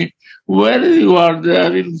for me. Where you are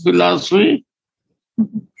there in philosophy,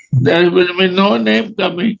 there will be no name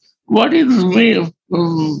coming. What is me?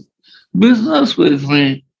 Business with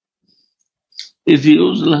me is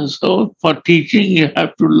useless. So for teaching, you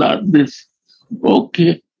have to learn this.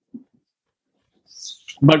 Okay.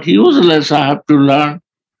 But useless I have to learn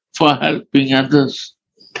for helping others.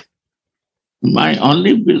 My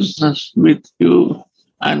only business with you,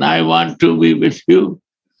 and I want to be with you.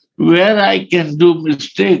 Where I can do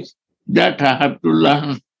mistakes, that I have to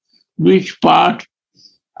learn. Which part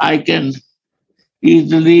I can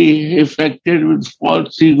easily affected with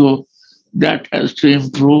false ego, that has to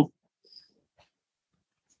improve.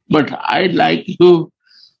 But I like you.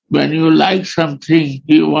 When you like something,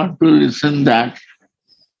 you want to listen that.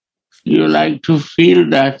 You like to feel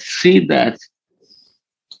that, see that.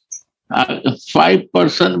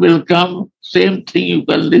 5% will come, same thing you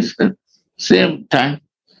can listen, same time,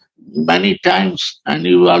 many times, and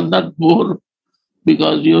you are not bored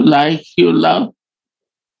because you like, you love.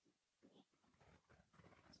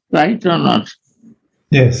 Right or not?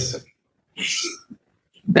 Yes.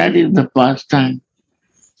 That is the pastime.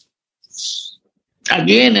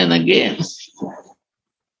 Again and again.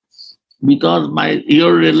 Because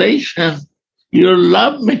your relation, your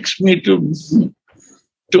love makes me to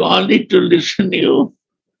only to listen to you.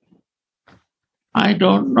 I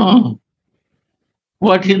don't know.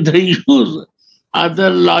 What is the use? Other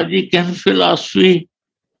logic and philosophy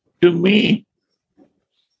to me.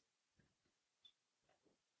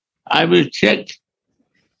 I will check.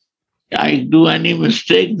 I do any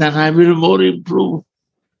mistake, then I will more improve.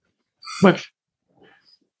 But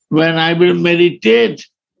when I will meditate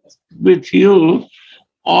with you,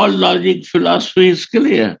 all logic philosophy is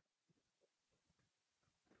clear.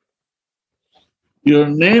 Your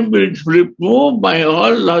name will remove by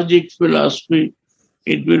all logic philosophy.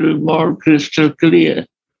 It will be more crystal clear.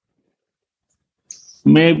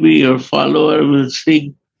 Maybe your follower will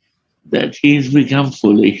think that he's become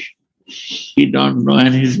foolish. He don't know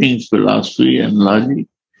anything philosophy and logic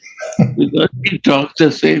because he talks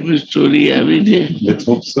the same story every day. Let's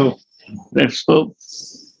hope so. Let's hope.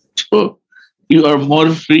 So you are more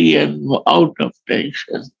free and out of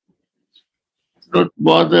tension. Don't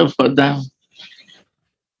bother for them.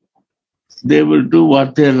 They will do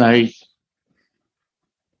what they like.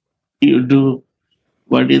 You do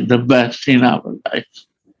what is the best in our life.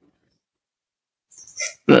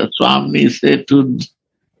 The Swami said to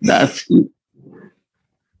Dasi,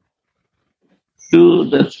 do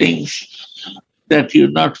the things that you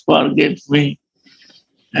not forget me,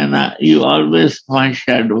 and you always my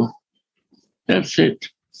shadow. That's it.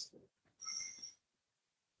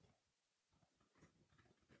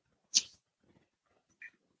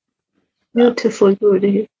 Beautiful,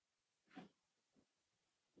 Guru.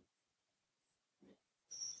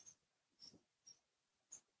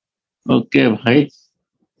 Okay, bhai.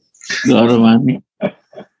 Gauravani.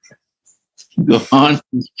 Go on.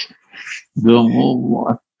 Go move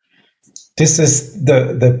on. This is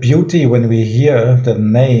the beauty when we hear the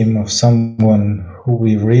name of someone who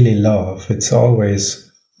we really love. It's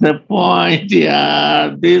always the point.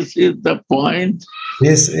 Yeah, this is the point.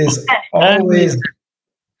 This is always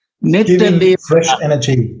giving fresh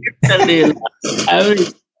energy. Every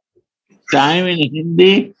time in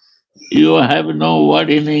Hindi, you have no word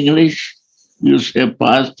in English. You say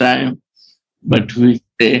past time, but we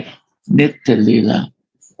say Nitya Leela.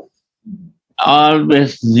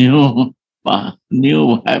 Always new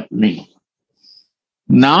happening.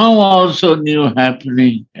 Now also new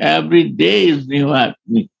happening. Every day is new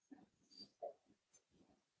happening.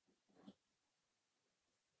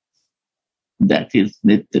 That is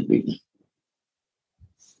Nitya Leela.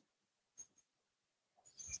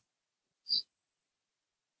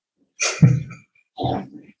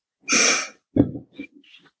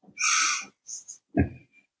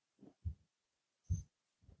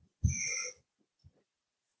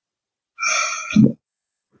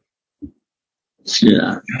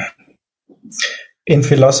 Yeah. In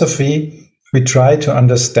philosophy, we try to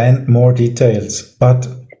understand more details, but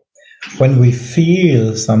when we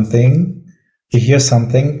feel something, we hear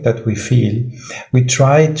something that we feel, we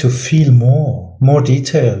try to feel more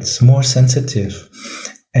details, more sensitive,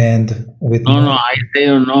 and with I say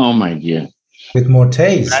no, my dear. With more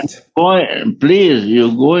taste. Please,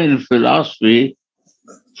 you go in philosophy,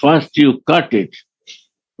 first you cut it.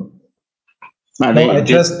 No,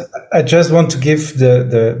 I just want to give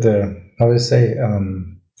the how do you say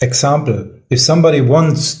example. If somebody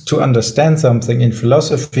wants to understand something in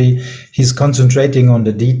philosophy, he's concentrating on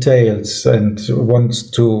the details and wants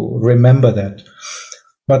to remember that.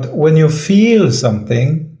 But when you feel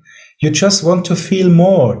something, you just want to feel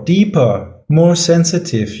more, deeper, more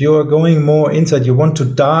sensitive. You are going more inside. You want to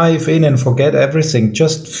dive in and forget everything.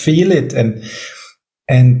 Just feel it and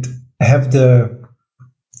have the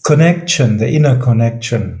connection, the inner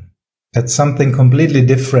connection. That's something completely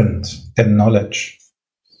different than knowledge.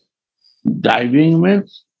 Diving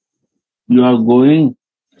means you are going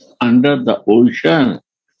under the ocean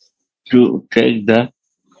to take the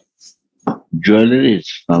jewelries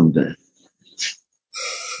from there.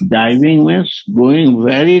 Diving means going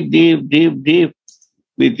very deep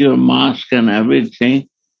with your mask and everything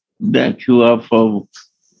that you are for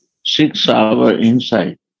 6 hours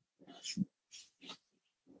inside.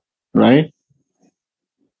 Right?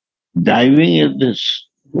 Diving is this.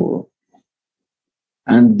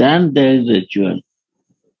 And then there is a jewel.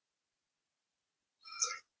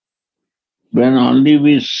 When only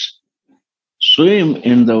we swim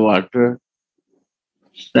in the water,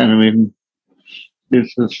 then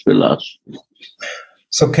this is philosophy.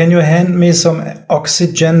 So can you hand me some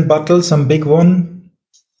oxygen bottle, some big one?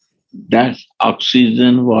 That's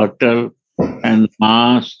oxygen, water, and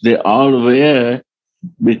mask. They all wear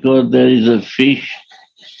because there is a fish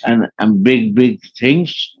and big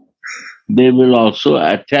things. They will also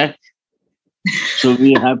attack. So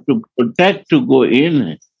we have to protect to go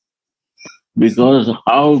in. Because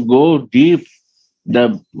how go deep,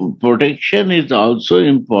 the protection is also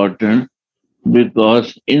important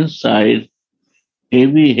because inside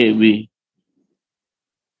heavy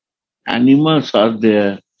animals are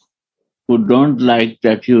there who don't like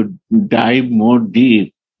that you dive more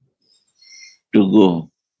deep to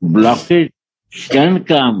go. Blockage can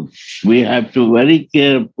come. We have to very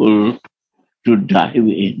careful to dive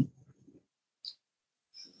in.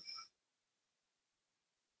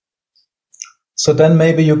 So then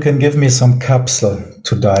maybe you can give me some capsule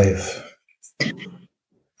to dive.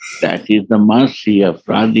 That is the mercy of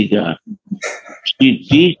Radhika. She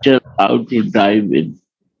teaches how to dive in.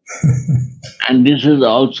 And this is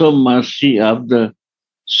also mercy of the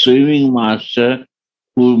swimming master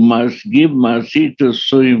who must give mercy to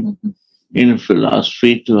swim in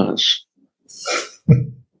philosophy to us.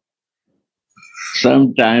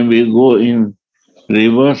 Sometimes we go in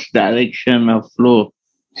reverse direction of flow,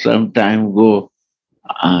 sometimes go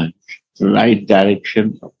right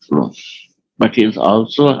direction of flow. But it's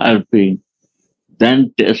also helping.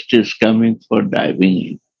 Then test is coming for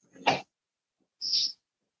diving in.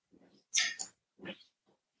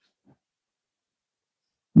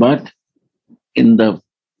 But in the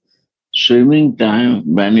swimming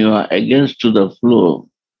time, when you are against to the flow,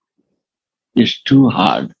 it's too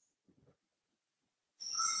hard.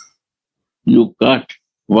 You cut.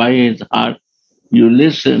 Why is hard? You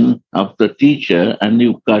listen of the teacher and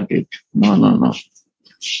you cut it. No.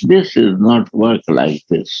 This is not work like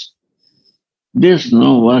this. This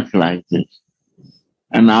no work like this.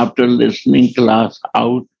 And after listening class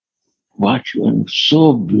out, watching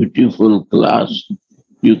so beautiful class,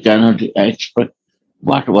 you cannot expect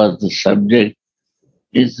what was the subject.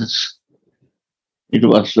 It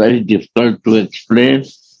was very difficult to explain.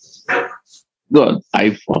 God, I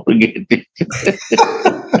forget it.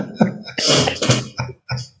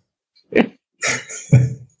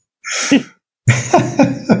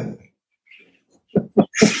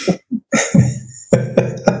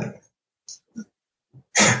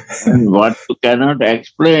 And what you cannot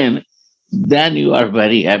explain, then you are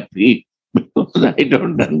very happy because I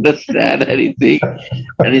don't understand anything.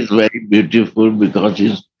 And it's very beautiful because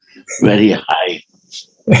it's very high.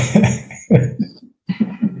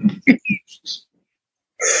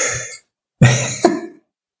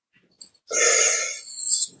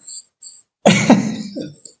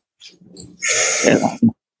 Yeah.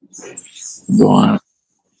 Go on.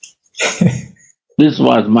 This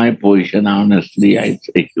was my position, honestly, I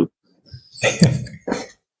say you.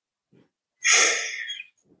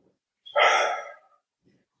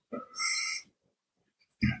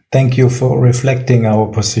 Thank you for reflecting our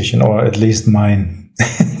position, or at least mine.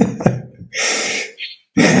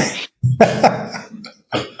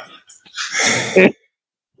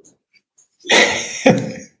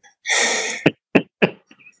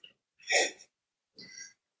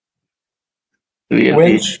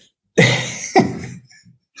 Really?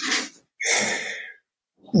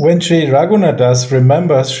 When Sri Raghunadas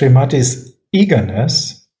remembers Srimati's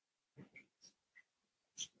eagerness,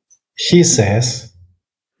 he says,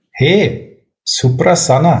 "Hey,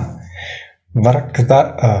 Suprasana,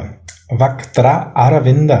 Vaktra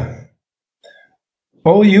Aravinda,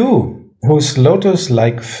 O you whose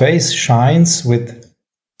lotus-like face shines with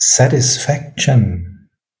satisfaction."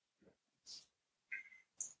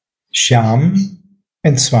 Shyam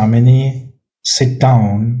and Swamini sit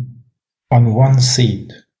down on one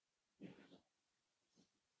seat.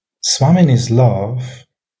 Swamini's love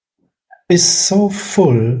is so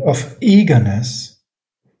full of eagerness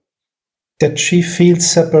that she feels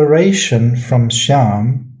separation from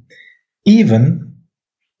Shyam even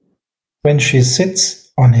when she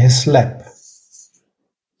sits on his lap.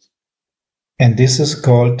 And this is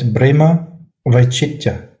called Brema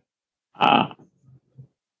Vaichitya.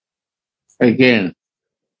 Again.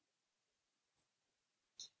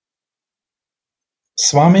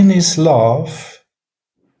 Swamini's love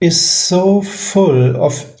is so full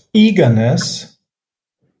of eagerness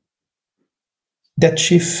that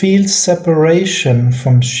she feels separation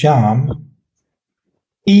from Shyam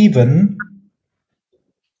even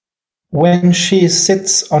when she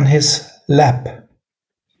sits on his lap.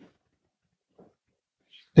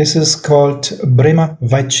 This is called Brema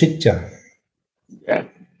Vaichitya. Yeah.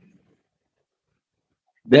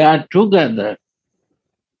 They are together.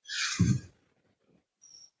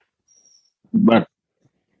 But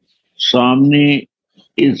Swami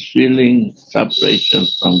is feeling separation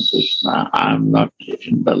from Krishna. I am not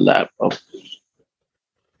in the lap of Krishna.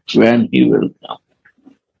 When he will come.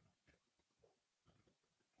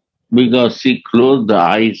 Because she closed the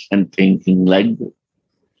eyes and thinking like this.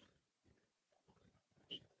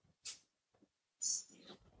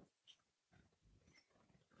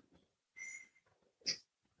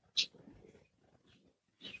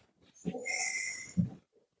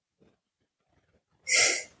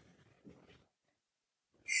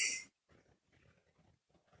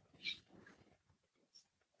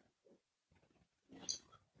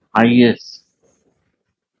 Highest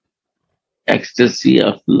ecstasy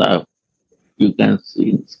of love you can see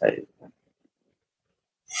inside.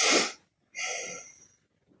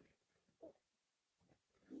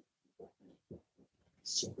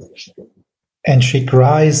 And she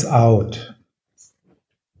cries out,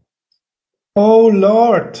 "Oh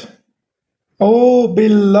Lord, oh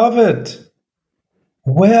beloved,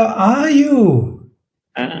 where are you?"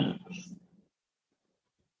 Ah,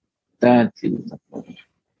 that is the point.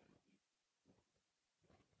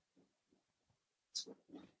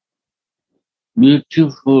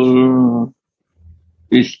 Beautiful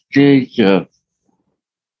stage of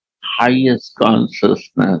highest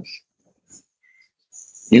consciousness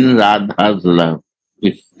in Radha's love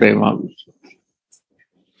is Prema Vishnu.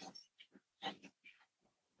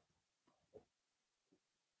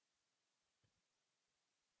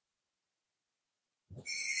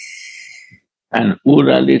 And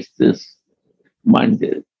Ural is this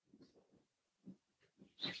Mandir.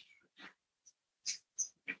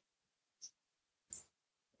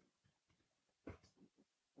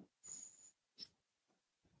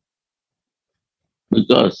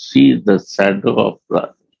 Because she is the shadow of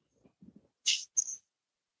Radha.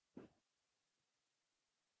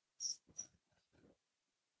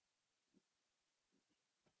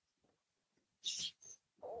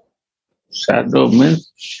 Shadow means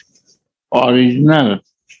original.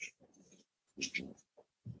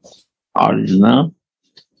 Original.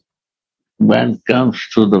 When it comes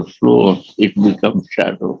to the floor, it becomes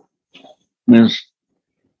shadow. Means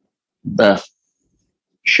the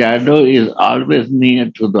shadow is always near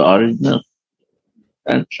to the original,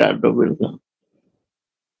 and shadow will come.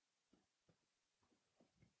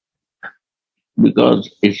 Because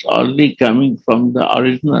it's only coming from the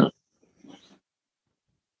original.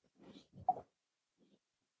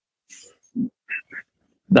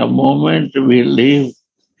 The moment we leave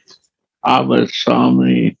our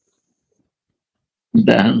Swami,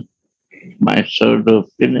 then my shadow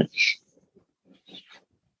finishes.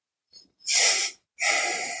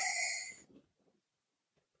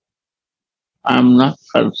 I'm not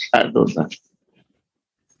her shadow then.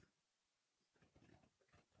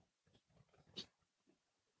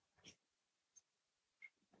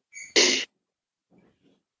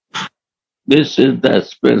 This is the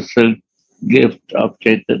special gift of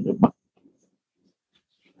Chaitanya Mahaprabhu.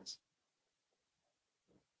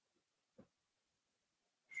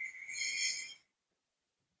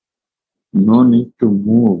 No need to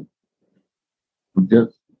move.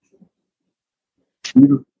 Just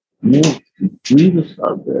feel, move. Wheels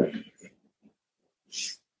are there.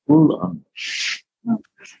 Pull on.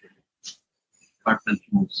 Button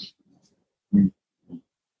moves.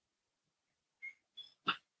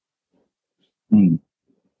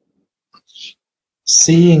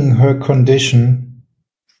 Seeing her condition,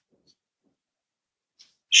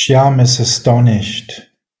 Shyam is astonished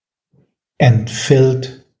and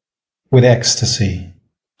filled with ecstasy.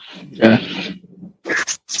 Yeah.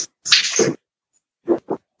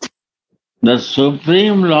 The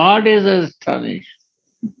Supreme Lord is astonished.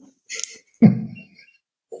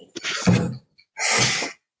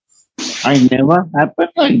 I never happened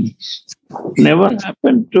like this. Never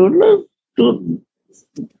happened to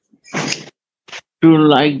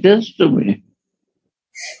like this to me.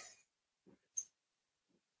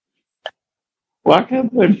 What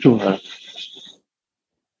happened to her?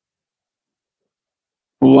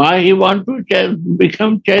 Why he want to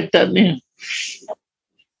become Chaitanya?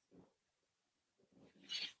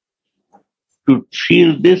 To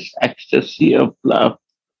feel this ecstasy of love,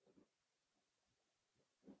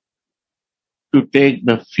 to take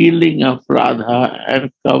the feeling of Radha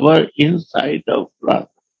and cover inside of Radha.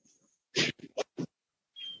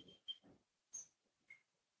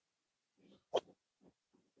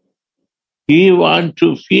 He wants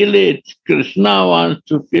to feel it. Krishna wants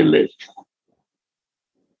to feel it.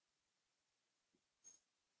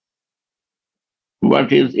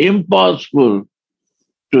 But it's impossible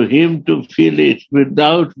to him to feel it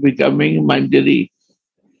without becoming Manjari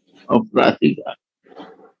of Radhika.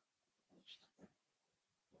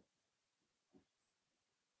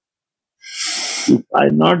 If I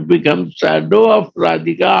not become shadow of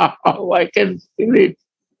Radhika, how I can feel it?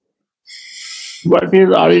 What is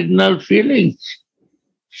original feelings?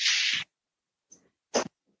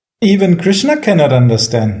 Even Krishna cannot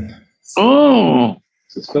understand. Oh,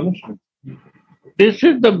 this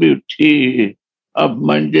is the beauty of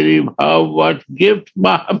Manjari Bhav. What gift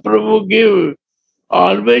Mahaprabhu give?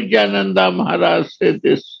 Always Jananda Maharaj said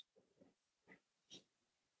this.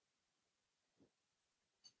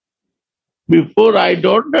 Before I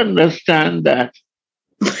don't understand that.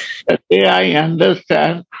 The day I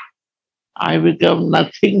understand, I become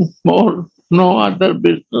nothing more, no other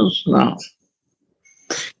business now.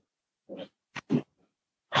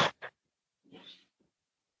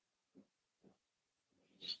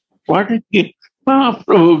 What a gift.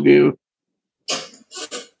 Mahaprabhu gave.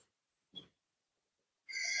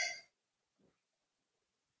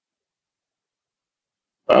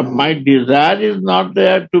 My desire is not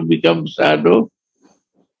there to become sadhu,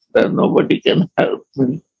 then nobody can help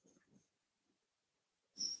me.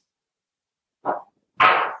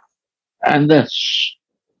 And that's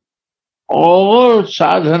all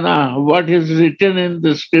sadhana, what is written in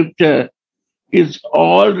the scripture, is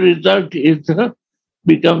all result is the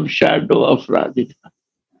become shadow of Radhika.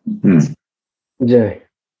 Jai.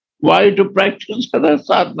 Why to practice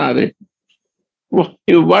sadhana? What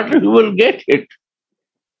you will get it?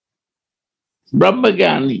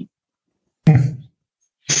 Brahmagyani.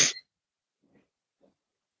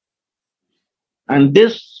 And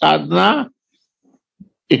this sadhana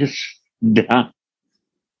is dhyana.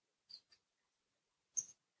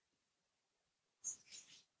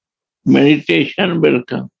 Meditation will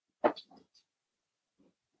come.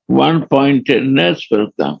 One-pointedness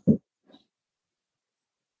will come.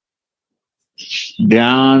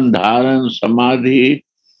 Dhyan, dharan, samadhi,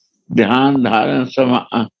 dhyan,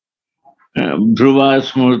 dharan, dhruva,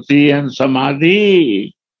 smriti and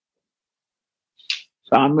samadhi.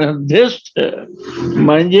 Samadhist.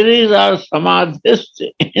 Manjaris are samadhist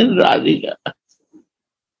in Radhika.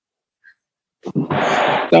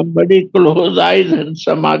 Somebody close eyes and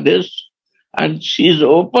samadhist, and she's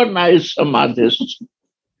open eyes samadhist.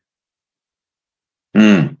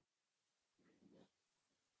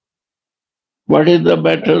 What is the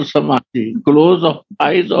better samadhi? Close of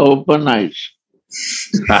eyes or open eyes?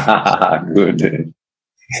 Good.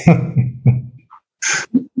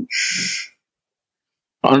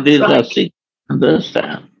 Only the sick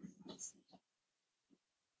understand.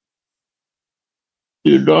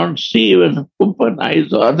 You don't see even open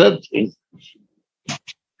eyes or other things.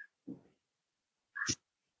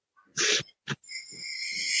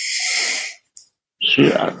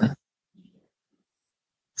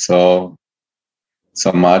 So,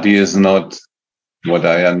 samadhi is not, what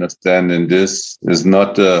I understand in this, is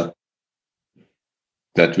not that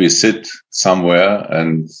we sit somewhere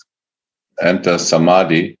and enter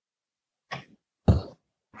samadhi.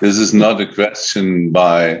 This is not a question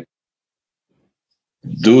by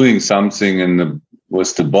doing something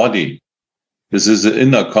with the body. This is an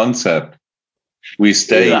inner concept. We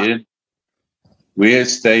stay in. We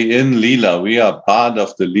stay in Leela. We are part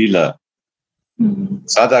of the Leela.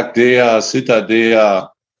 Sadak Deha, Sita Deha.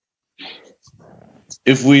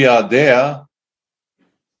 If we are there,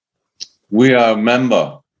 we are a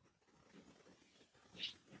member.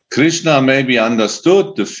 Krishna maybe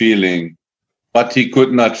understood the feeling, but he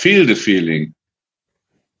could not feel the feeling.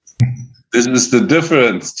 This is the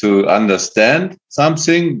difference, to understand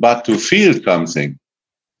something, but to feel something.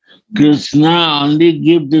 Krishna only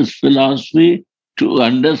gives this philosophy to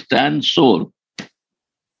understand soul.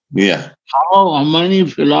 Yeah. How many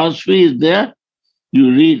philosophy is there?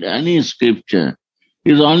 You read any scripture.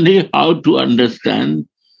 It's only how to understand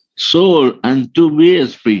soul and to be a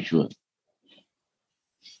spiritual.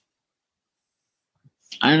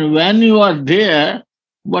 And when you are there,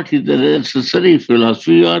 what is the necessary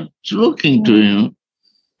philosophy? You are looking to him.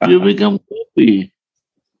 You become happy.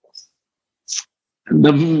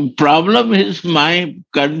 The problem is my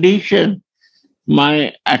condition,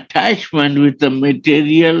 my attachment with the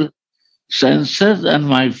material senses and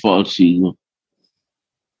my false ego.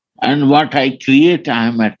 And what I create, I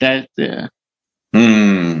am attached there.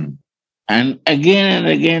 And again and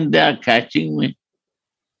again they are catching me.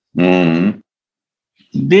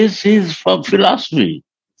 This is for philosophy.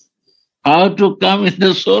 How to come in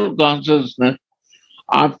the soul consciousness.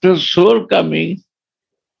 After soul coming,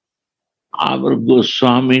 our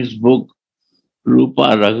Goswami's book,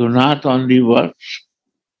 Rupa Raghunath, only works.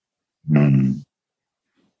 No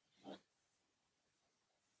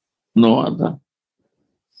other.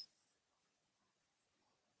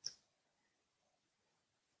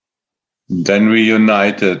 Then we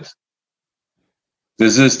united.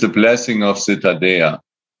 This is the blessing of Sitadeya.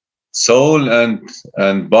 Soul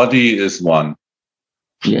and body is one.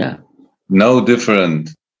 Yeah. No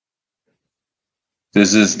different.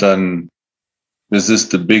 This is the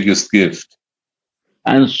biggest gift.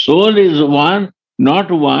 And soul is one, not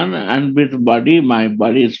one, and with body, my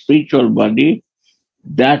body, spiritual body,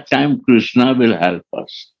 that time Krishna will help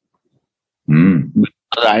us.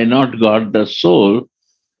 Because I not got the soul,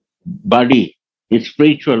 body, its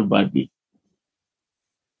spiritual body.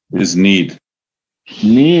 Is need.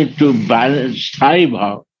 Need to balance Sai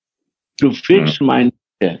Bhav, to fix my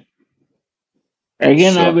nature.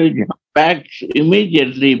 Again, I will jump back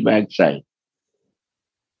immediately backside.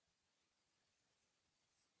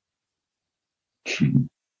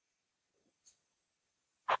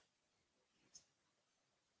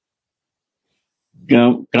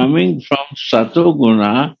 Coming from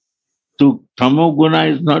Satoguna to Tamoguna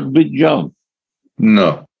is not big job.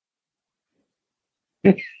 No.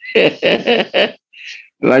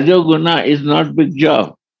 Rajoguna is not big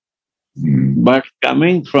job. But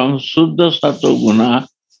coming from Suddha Satoguna,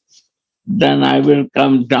 then I will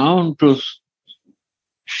come down to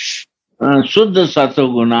Suddha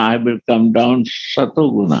Satoguna, I will come down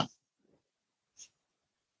Satoguna.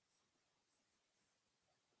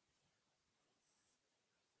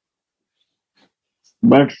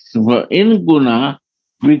 But in Guna,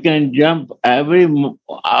 we can jump every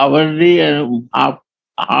hourly and half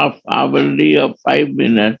hourly or 5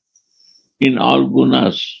 minutes in all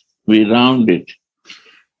Gunas. We round it.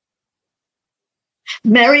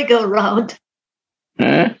 Merry-go-round.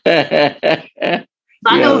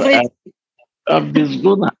 Of this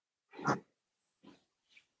Guna.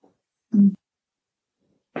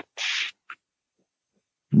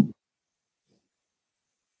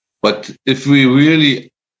 But if we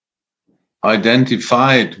really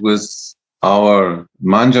identified with our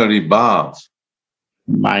Manjari Bhav,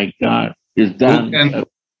 my God, is done.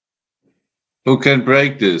 Who can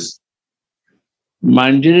break this?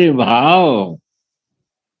 Manjari Bhav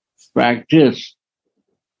practice,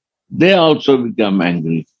 they also become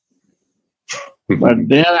angry. But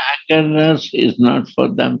their angerness is not for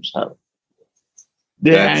themselves.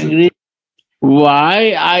 They're angry.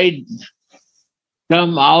 Why I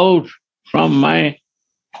come out from my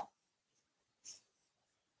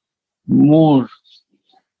mood?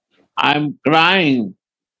 I'm crying.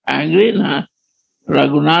 Angry, na?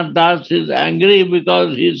 Raghunath Das is angry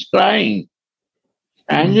because he's crying.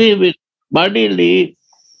 Angry with bodily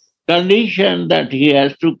condition that he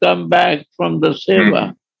has to come back from the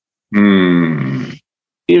seva.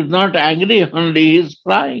 He's not angry only, he's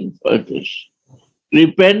crying for this,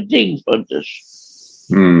 repenting for this.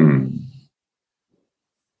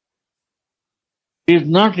 He's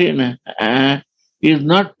not he's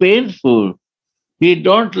not painful. He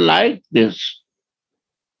don't like this.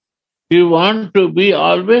 He wants to be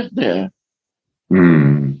always there.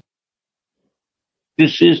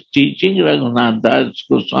 This is teaching Raghunath Das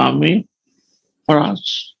Goswami for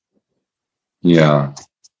us. Yeah.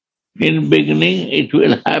 In beginning, it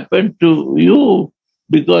will happen to you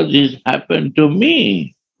because it happened to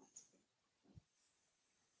me.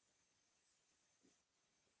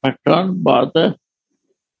 But don't bother.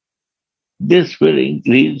 This will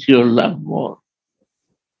increase your love more.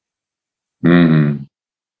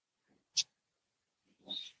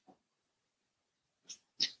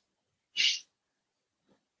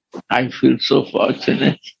 I feel so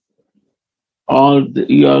fortunate.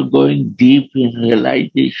 You are going deep in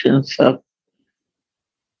realizations of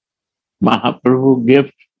Mahaprabhu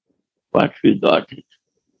gift, but we got it.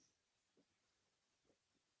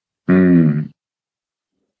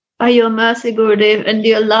 By your mercy, Gurudev, and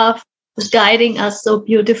your love is guiding us so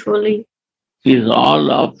beautifully. It is all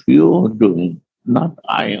of you doing, not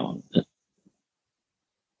I only.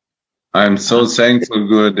 I'm so thankful,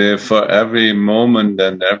 Gurudev, for every moment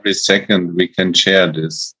and every second we can share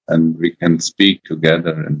this and we can speak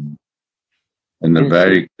together in a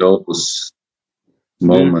very close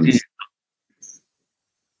moment.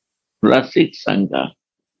 Rasik Sangha.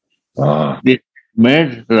 This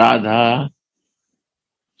made Radha,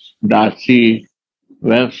 Dasi,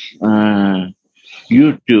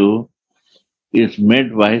 YouTube is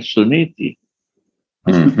made by Suniti.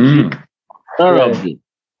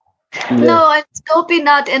 No, it's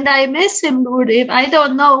Gopinath and I miss him, Gurudev. I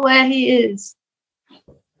don't know where he is.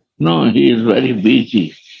 No, he is very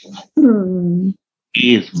busy.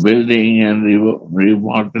 He is building and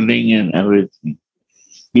remodeling and everything.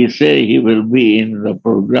 He said he will be in the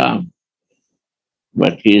program,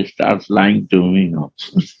 but he starts lying to me now.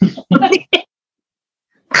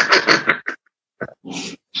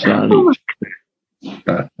 Sorry.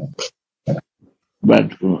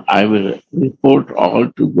 But I will report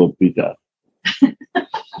all to Gopika.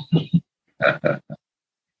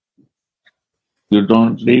 You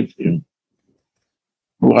don't leave him.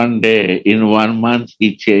 One day, in 1 month,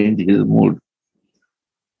 he changed his mood.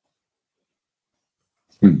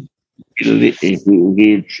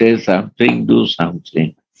 He'd say something, do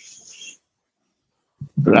something.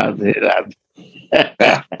 Radhe, Radhe.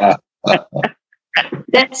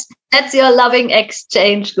 That's your loving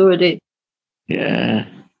exchange, Gurudev. Yeah.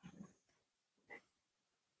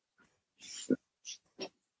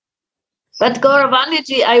 But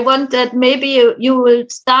Gauravaniji, I want that maybe you will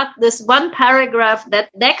start this one paragraph. That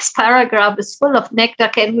next paragraph is full of nectar.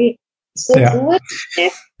 Can we do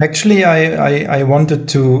it? Actually, I wanted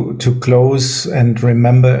to close and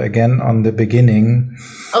remember again on the beginning.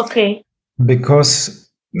 Okay. because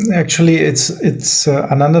actually it's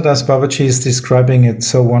Anandadas Babaji is describing it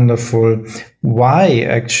so wonderful. Why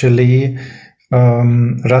actually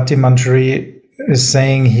Rati Manjari is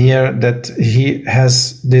saying here that he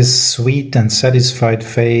has this sweet and satisfied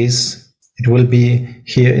face. It will be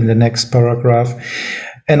here in the next paragraph.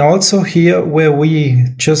 And also here where we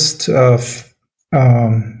just where,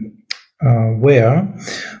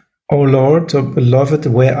 O Lord, O beloved,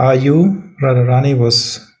 where are you? Radharani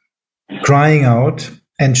was crying out,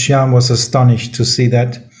 and Shyam was astonished to see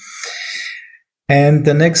that. And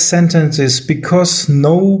the next sentence is, because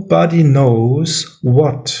nobody knows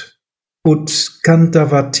what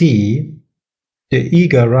Utkantavati, the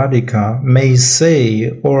eager Radhika, may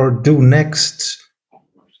say or do next,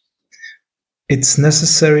 it's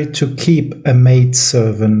necessary to keep a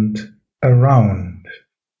maidservant around.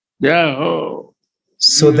 Yeah. Oh.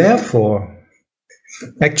 So therefore,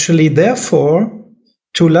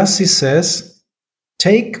 Tulasi says,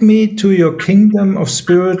 take me to your kingdom of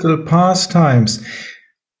spiritual pastimes.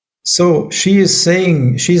 So she is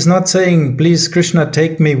saying, she's not saying, please Krishna,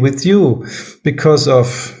 take me with you because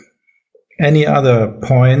of any other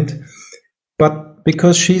point, but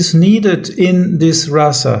because she's needed in this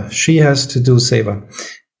rasa, she has to do seva.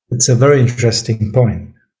 It's a very interesting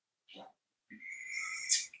point.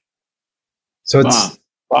 So it's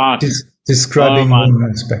describing one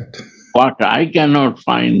aspect. What I cannot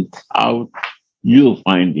find out, you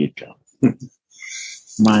find it out.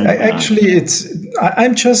 Actually,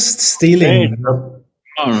 I'm just stealing.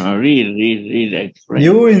 No, read, explain.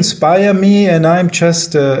 You inspire me, and I'm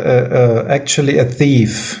just actually a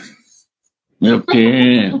thief.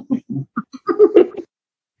 Okay.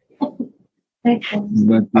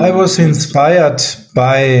 I was inspired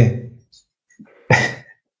by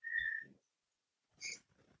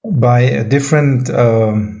different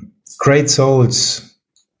great souls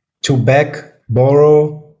to beg,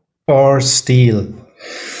 borrow, or steal.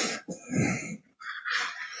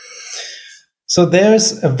 So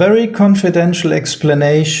there's a very confidential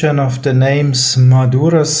explanation of the names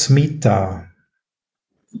Madhura Smita,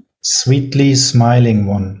 sweetly smiling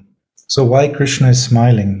one. So why Krishna is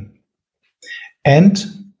smiling? And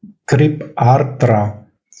Krip Ardra,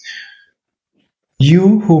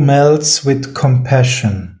 you who melts with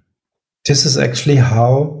compassion. This is actually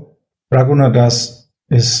how Raghunadas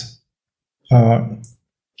is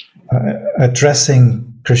addressing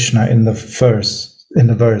Krishna in the verse.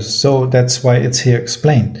 So that's why it's here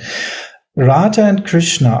explained. Radha and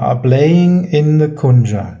Krishna are playing in the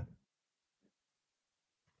kunja,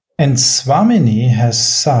 and Swamini has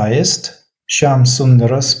seized Shyam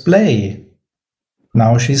Sundara's play.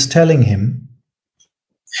 Now she's telling him,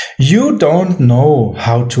 you don't know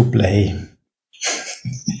how to play.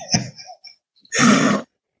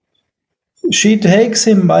 She takes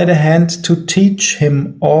him by the hand to teach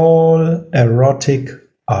him all erotic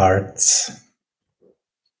arts.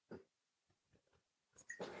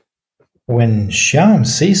 When Shyam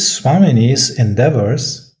sees Swamini's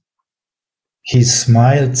endeavors, he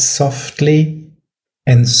smiled softly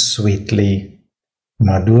and sweetly.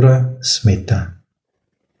 Madhura Smita.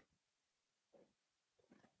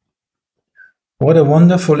 What a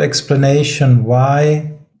wonderful explanation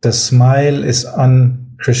why the smile is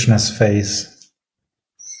on Krishna's face.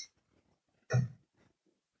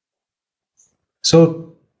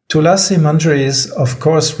 So Tulasi Manjari is, of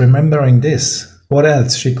course, remembering this. What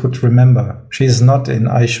else she could remember? She is not in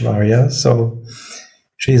Aishwarya, so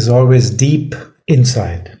she is always deep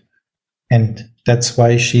inside. And that's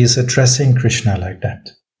why she is addressing Krishna like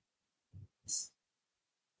that.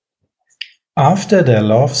 After their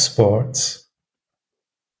love sports,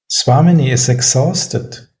 Swamini is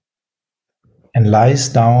exhausted and lies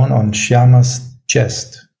down on Shyama's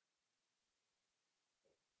chest.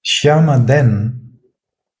 Shyama then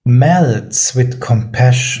melts with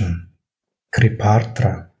compassion,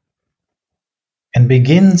 Kripatra, and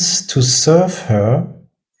begins to serve her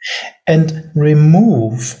and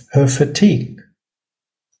remove her fatigue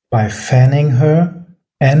by fanning her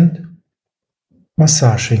and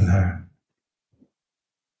massaging her.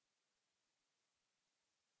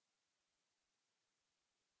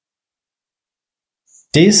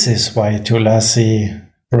 This is why Tulasi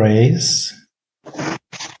prays,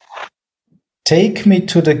 take me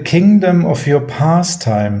to the kingdom of your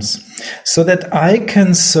pastimes, so that I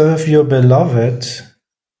can serve your beloved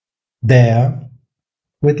there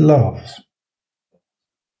with love.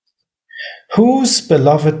 Whose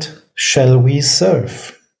beloved shall we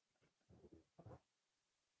serve?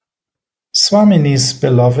 Swamini's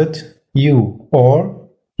beloved, you, or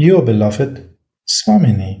your beloved,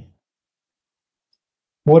 Swamini.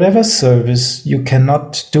 Whatever service you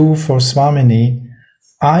cannot do for Swamini,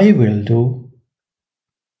 I will do.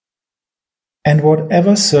 And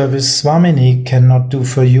whatever service Swamini cannot do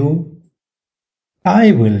for you,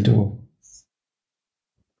 I will do.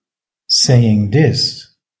 Saying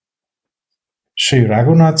this, Sri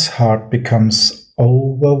Raghunath's heart becomes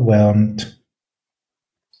overwhelmed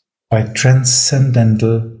by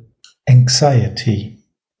transcendental anxiety.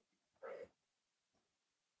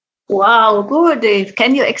 Wow, Gurudev,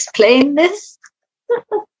 can you explain this?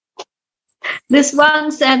 This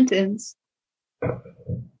one sentence.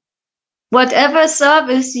 Whatever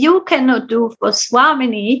service you cannot do for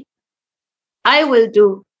Swamini, I will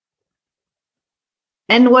do.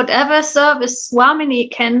 And whatever service Swamini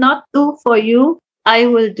cannot do for you, I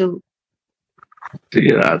will do.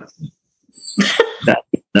 That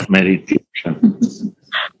is the meditation.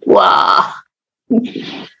 Wow.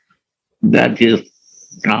 That is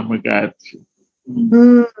Kamagati.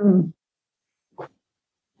 Mm.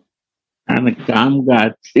 And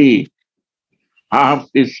Kamagati, half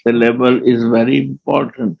its syllable is very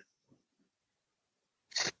important.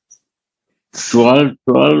 12,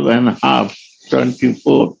 12 and a half,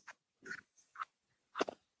 24.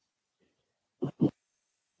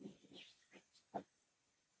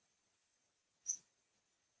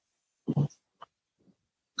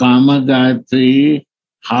 Kamagati,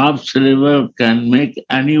 half syllable can make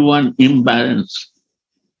anyone imbalanced.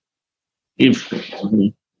 If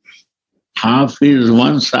half is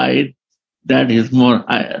one side, that is more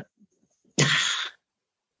higher.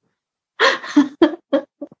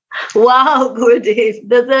 Wow, Gurudev,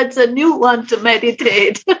 that's a new one to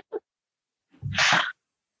meditate.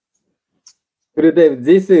 Gurudev,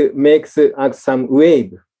 this makes some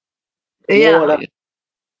wave. Yeah,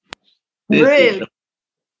 really.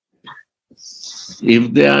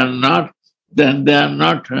 If they are not, then they are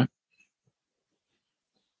not.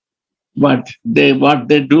 But what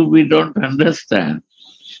they do, we don't understand.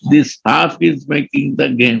 This half is making the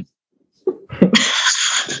game.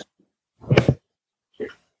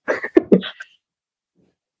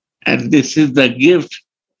 And this is the gift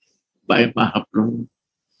by Mahaprabhu.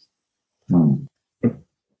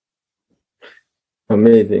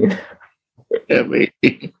 Amazing.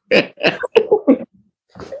 Amazing.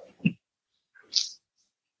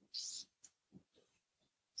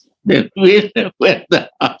 Then when the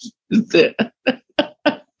half is there.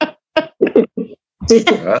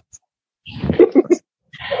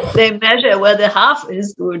 They measure where the half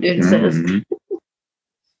is, Gurudev says.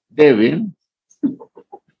 They win.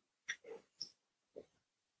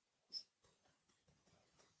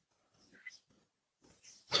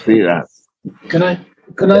 Can I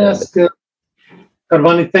ask,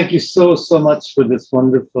 Karvani, thank you so much for this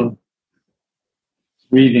wonderful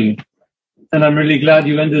reading. And I'm really glad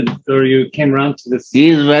you came around to this. He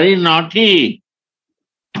is very naughty.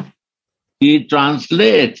 He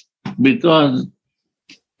translates because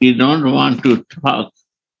he don't want to talk.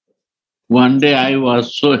 One day I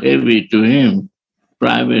was so heavy to him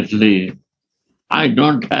privately. I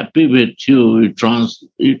don't happy with you. You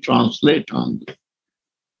translate on this.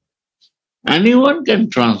 Anyone can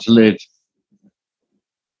translate.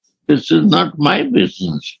 This is not my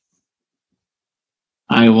business.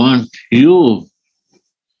 I want you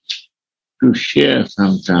to share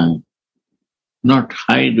sometime, not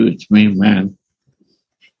hide with me, man.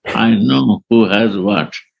 I know who has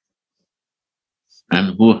what,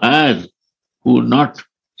 and who not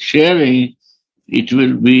sharing, it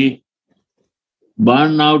will be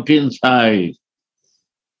burn out inside.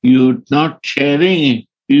 You not sharing,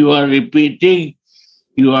 you are repeating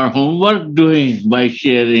your homework doing by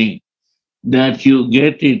sharing, that you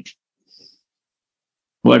get it.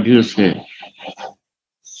 What you say?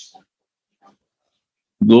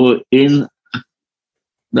 Go in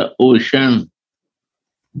the ocean,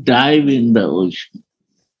 dive in the ocean.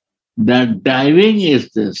 That diving is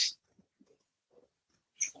this.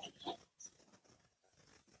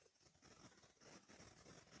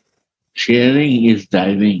 Sharing is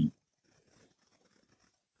diving.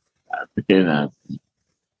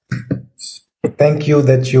 Thank you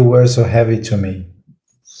that you were so heavy to me.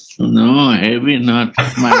 No, heavy not.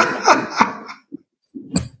 My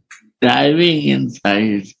diving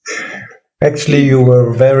inside. Actually, you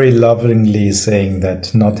were very lovingly saying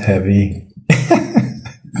that, not heavy.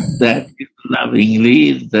 That is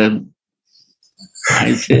lovingly. Then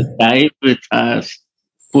I said, dive with us.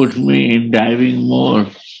 Put me in diving more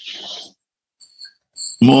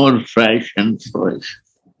fresh and fresh.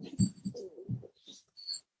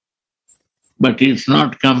 But it's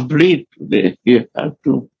not complete today. You have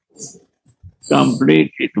to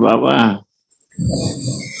complete it, Baba.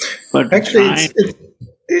 But Actually,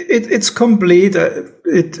 It's complete.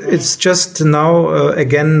 It's just now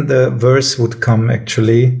again the verse would come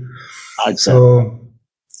actually. Okay. So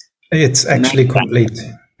it's actually Nectar. complete.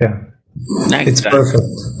 Yeah, Nectar. it's perfect.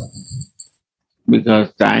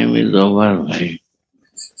 Because time is over. Right?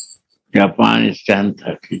 Japan is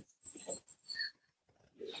 10:30.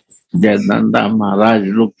 Jayananda Maharaj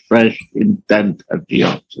looked fresh in 10:30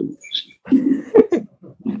 also.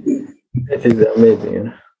 That is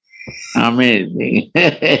amazing. Amazing.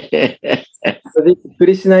 So this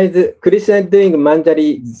Krishna is doing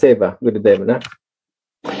Manjari Seva, Gurudev. Na?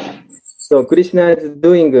 So Krishna is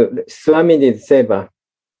doing Swamini's Seva.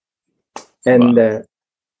 And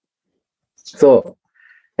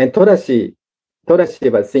and Torashi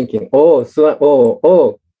was thinking,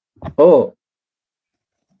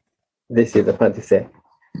 this is the part to say.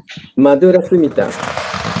 Madhura Sumita,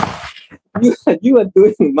 you are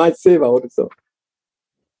doing my seva also.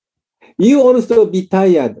 You also be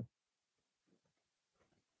tired.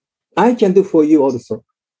 I can do for you also.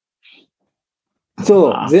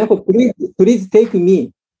 So therefore, please take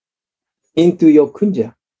me into your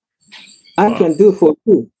kunja. I can do for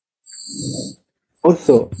you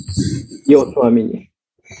also your Swamini.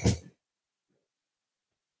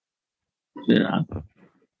 Yeah.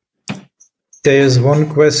 There is one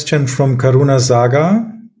question from Karuna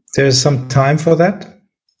Saga. There is some time for that.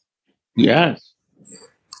 Yes.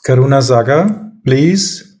 Karuna Saga,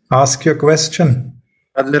 please ask your question.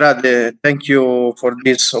 Radhe Radhe, thank you for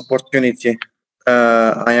this opportunity.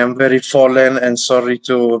 I am very fallen and sorry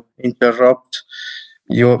to interrupt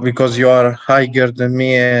you because you are higher than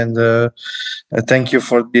me, and thank you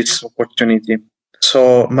for this opportunity.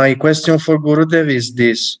 So my question for Gurudev is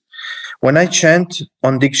this. When I chant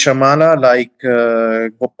on Dikshamala like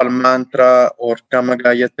Gopal Mantra or Kama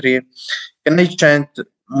Gayatri, can I chant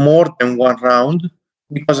more than one round?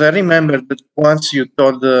 Because I remember that once you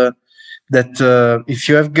told that if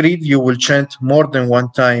you have greed, you will chant more than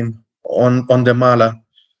one time on the mala.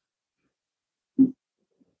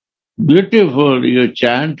 Beautiful, you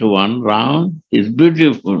chant one round, it's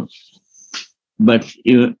beautiful. But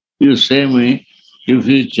you say me, if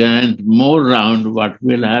you chant more round, what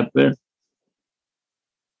will happen?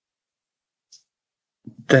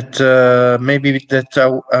 That maybe that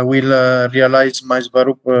I will realize my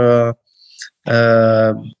Svarup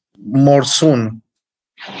more soon.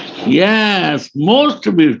 Yes, most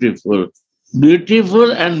beautiful.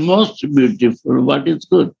 Beautiful and most beautiful. What is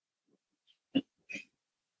good?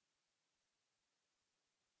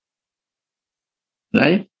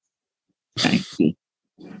 Right? Thank you.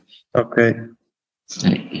 Okay.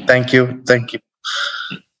 Thank you. Thank you. Thank you.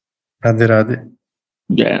 Radhe Radhe.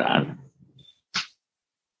 Jai Radha.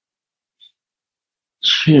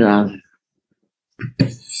 Shri Radha.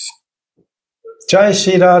 Jai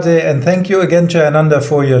Shri Radhe, and thank you again, Jayananda,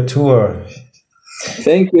 for your tour.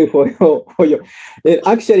 Thank you for your.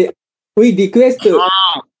 Actually, we request.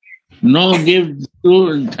 No, give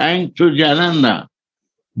to thanks to Jayananda.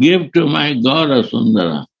 Give to my Gaura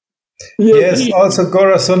Sundara. Yes, also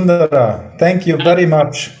Gaura Sundara. Thank you very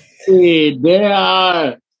much. See, they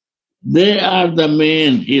are the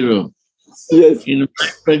main hero. Yes. In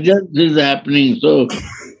fact, presence is happening. So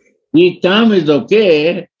we come is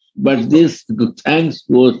okay, but this thanks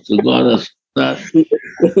goes to Gaura Sundara.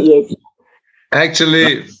 Yes.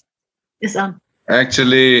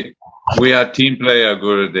 Actually, we are team player,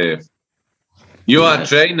 Gurudev. You are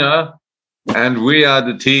trainer, and we are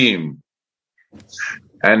the team.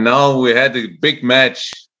 And now we had a big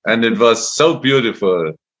match, and it was so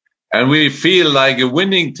beautiful. And we feel like a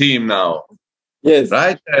winning team now. Yes.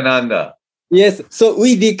 Right, Ananda? Yes. So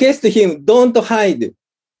we request him, don't hide.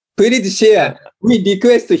 Please share. We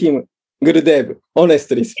request him, Gurudev,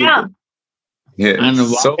 honestly speaking. Yeah. And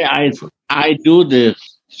why I do this,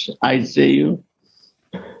 I say you,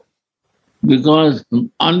 because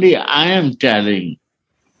only I am telling.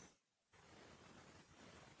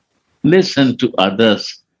 Listen to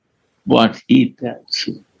others, what he tells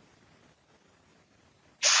you.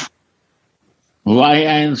 Why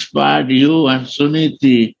I inspired you and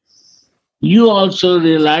Suniti, you also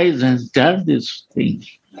realize and tell this thing.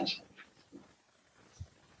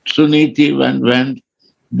 Suniti, when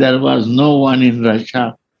there was no one in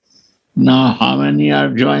Russia, now how many are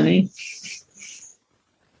joining?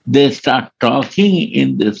 They start talking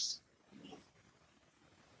in this.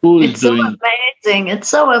 Who is it's so doing? amazing. It's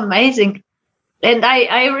so amazing. And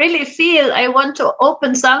I really feel I want to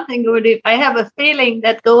open something, Gurudev. I have a feeling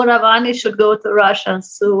that Gauravani should go to Russia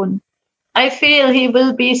soon. I feel he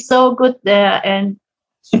will be so good there. And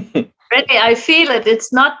Really, I feel it.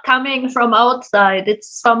 It's not coming from outside.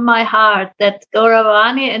 It's from my heart that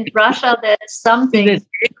Gauravani and Russia, there's something.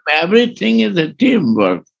 Everything is a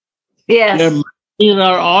teamwork. Yes. These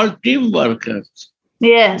are all team workers.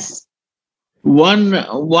 Yes.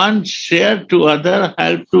 One share to other,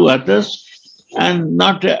 help to others, and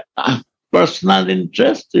not a personal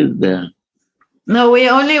interest is there. No, we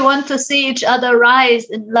only want to see each other rise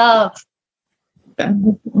in love.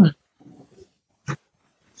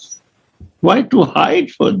 Why to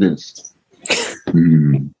hide for this?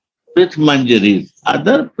 With manjaris,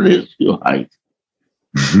 other place you hide.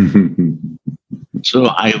 So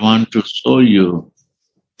I want to show you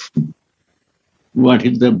what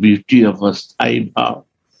is the beauty of a Sthai Bhav.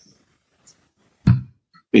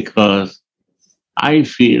 Because I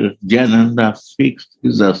feel Jananda fixed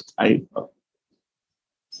is a Sthai Bhav.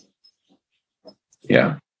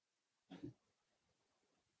 Yeah.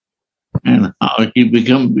 And how he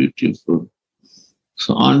become beautiful.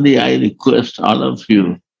 So only I request all of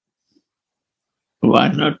you, why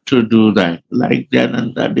not to do that, like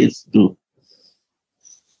Jananda did do?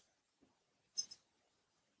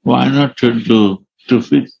 Why not to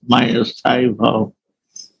fix my Sthai Bhav?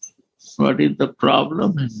 What is the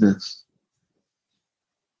problem in this?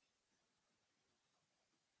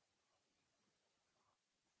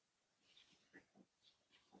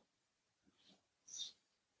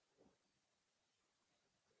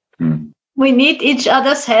 We need each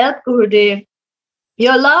other's help, Gurudev.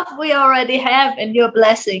 Your love we already have and your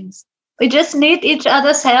blessings. We just need each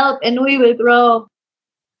other's help and we will grow.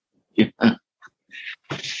 Yeah.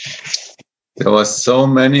 There was so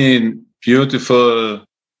many beautiful,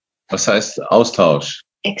 was heißt Austausch?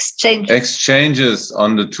 Exchanges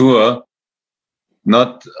on the tour.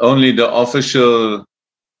 Not only the official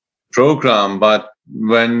program, but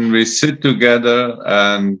when we sit together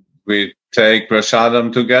and we take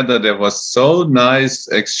prasadam together, there was so nice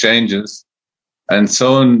exchanges and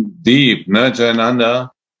so deep, Jananda,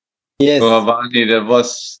 yes. Gauravani, there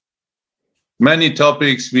was many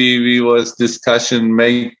topics we was discussion,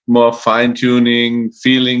 make more fine-tuning,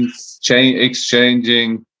 feelings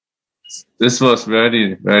exchanging. This was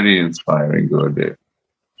very, very inspiring, Gurudev.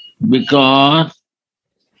 Because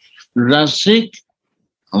Rasik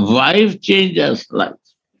wife changes life.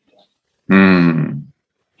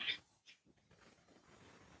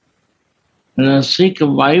 Rasik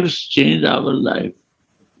wives change our life.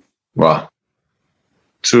 Wow.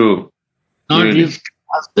 True. Not really. his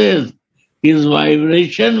classes. His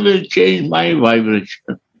vibration will change my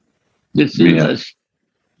vibration. This is Rasik.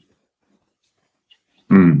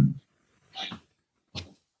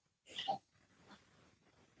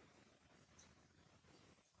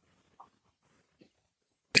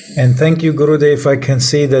 And thank you, Gurudev. I can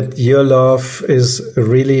see that your love is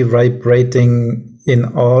really vibrating in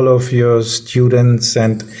all of your students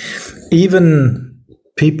and even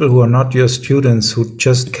people who are not your students, who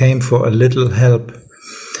just came for a little help.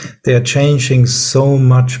 They are changing so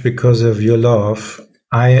much because of your love.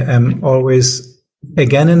 I am always,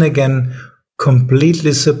 again and again,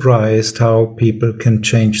 completely surprised how people can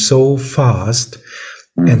change so fast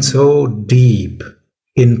and so deep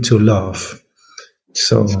into love.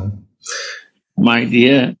 So, my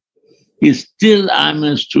dear, still I'm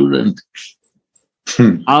a student.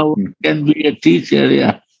 How can be a teacher?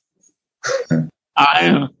 Yeah.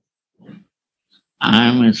 I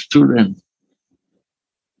am a student.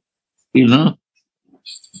 You know,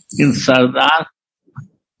 in Sardar,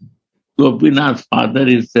 Gopinath's father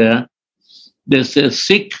is there. They say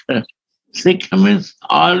Sikh. Sikh means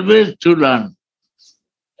always to learn.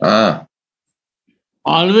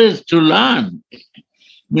 Always to learn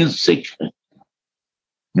means Sikh.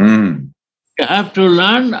 You have to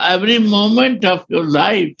learn every moment of your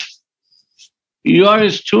life. You are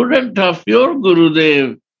a student of your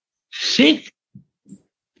Gurudev. Sikh,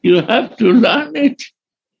 you have to learn it.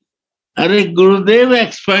 Arey Gurudev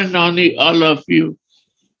expand on all of you,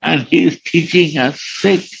 and he is teaching us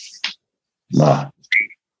Sikh. Learn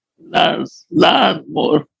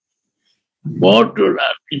more to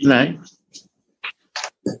learn in life.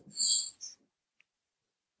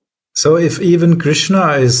 So if even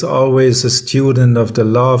Krishna is always a student of the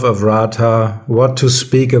love of Radha, what to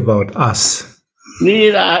speak about us?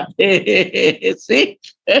 See,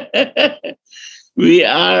 we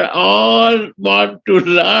are all born to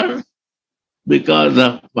learn because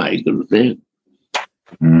of my Gurudev.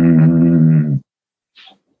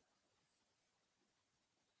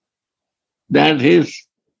 That is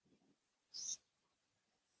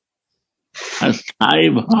a Sthai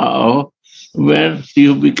Bhav where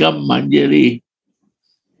you become Manjari.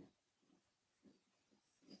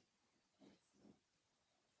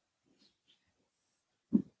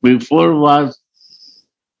 Before was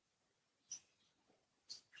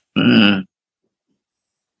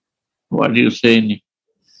what do you say?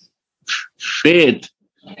 Faith,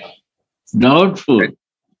 doubtful.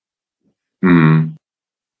 Mm.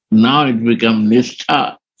 Now it becomes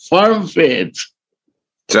Nectar, firm faith.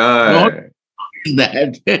 Not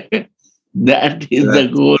that that is the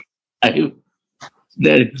goal.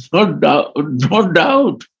 There is no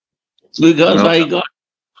doubt, because I got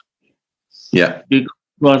because it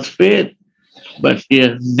was faith, but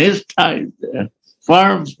here Nectar is there,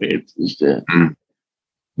 firm faith is there,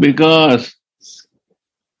 because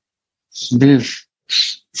this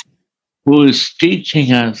who is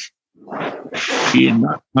teaching us, he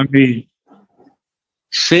not only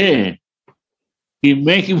say, he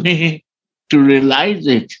make me to realize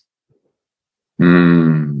it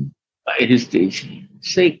by his teaching.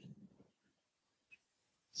 Say,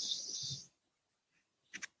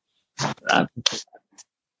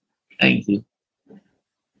 thank you.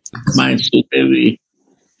 My Sudevi,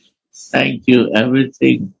 thank you.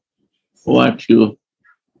 Everything what you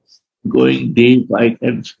going deep, I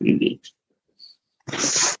can feel it.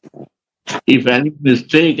 If any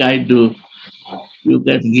mistake I do, you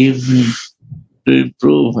can give me to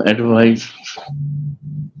improve advice.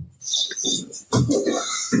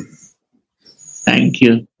 Thank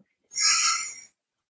you.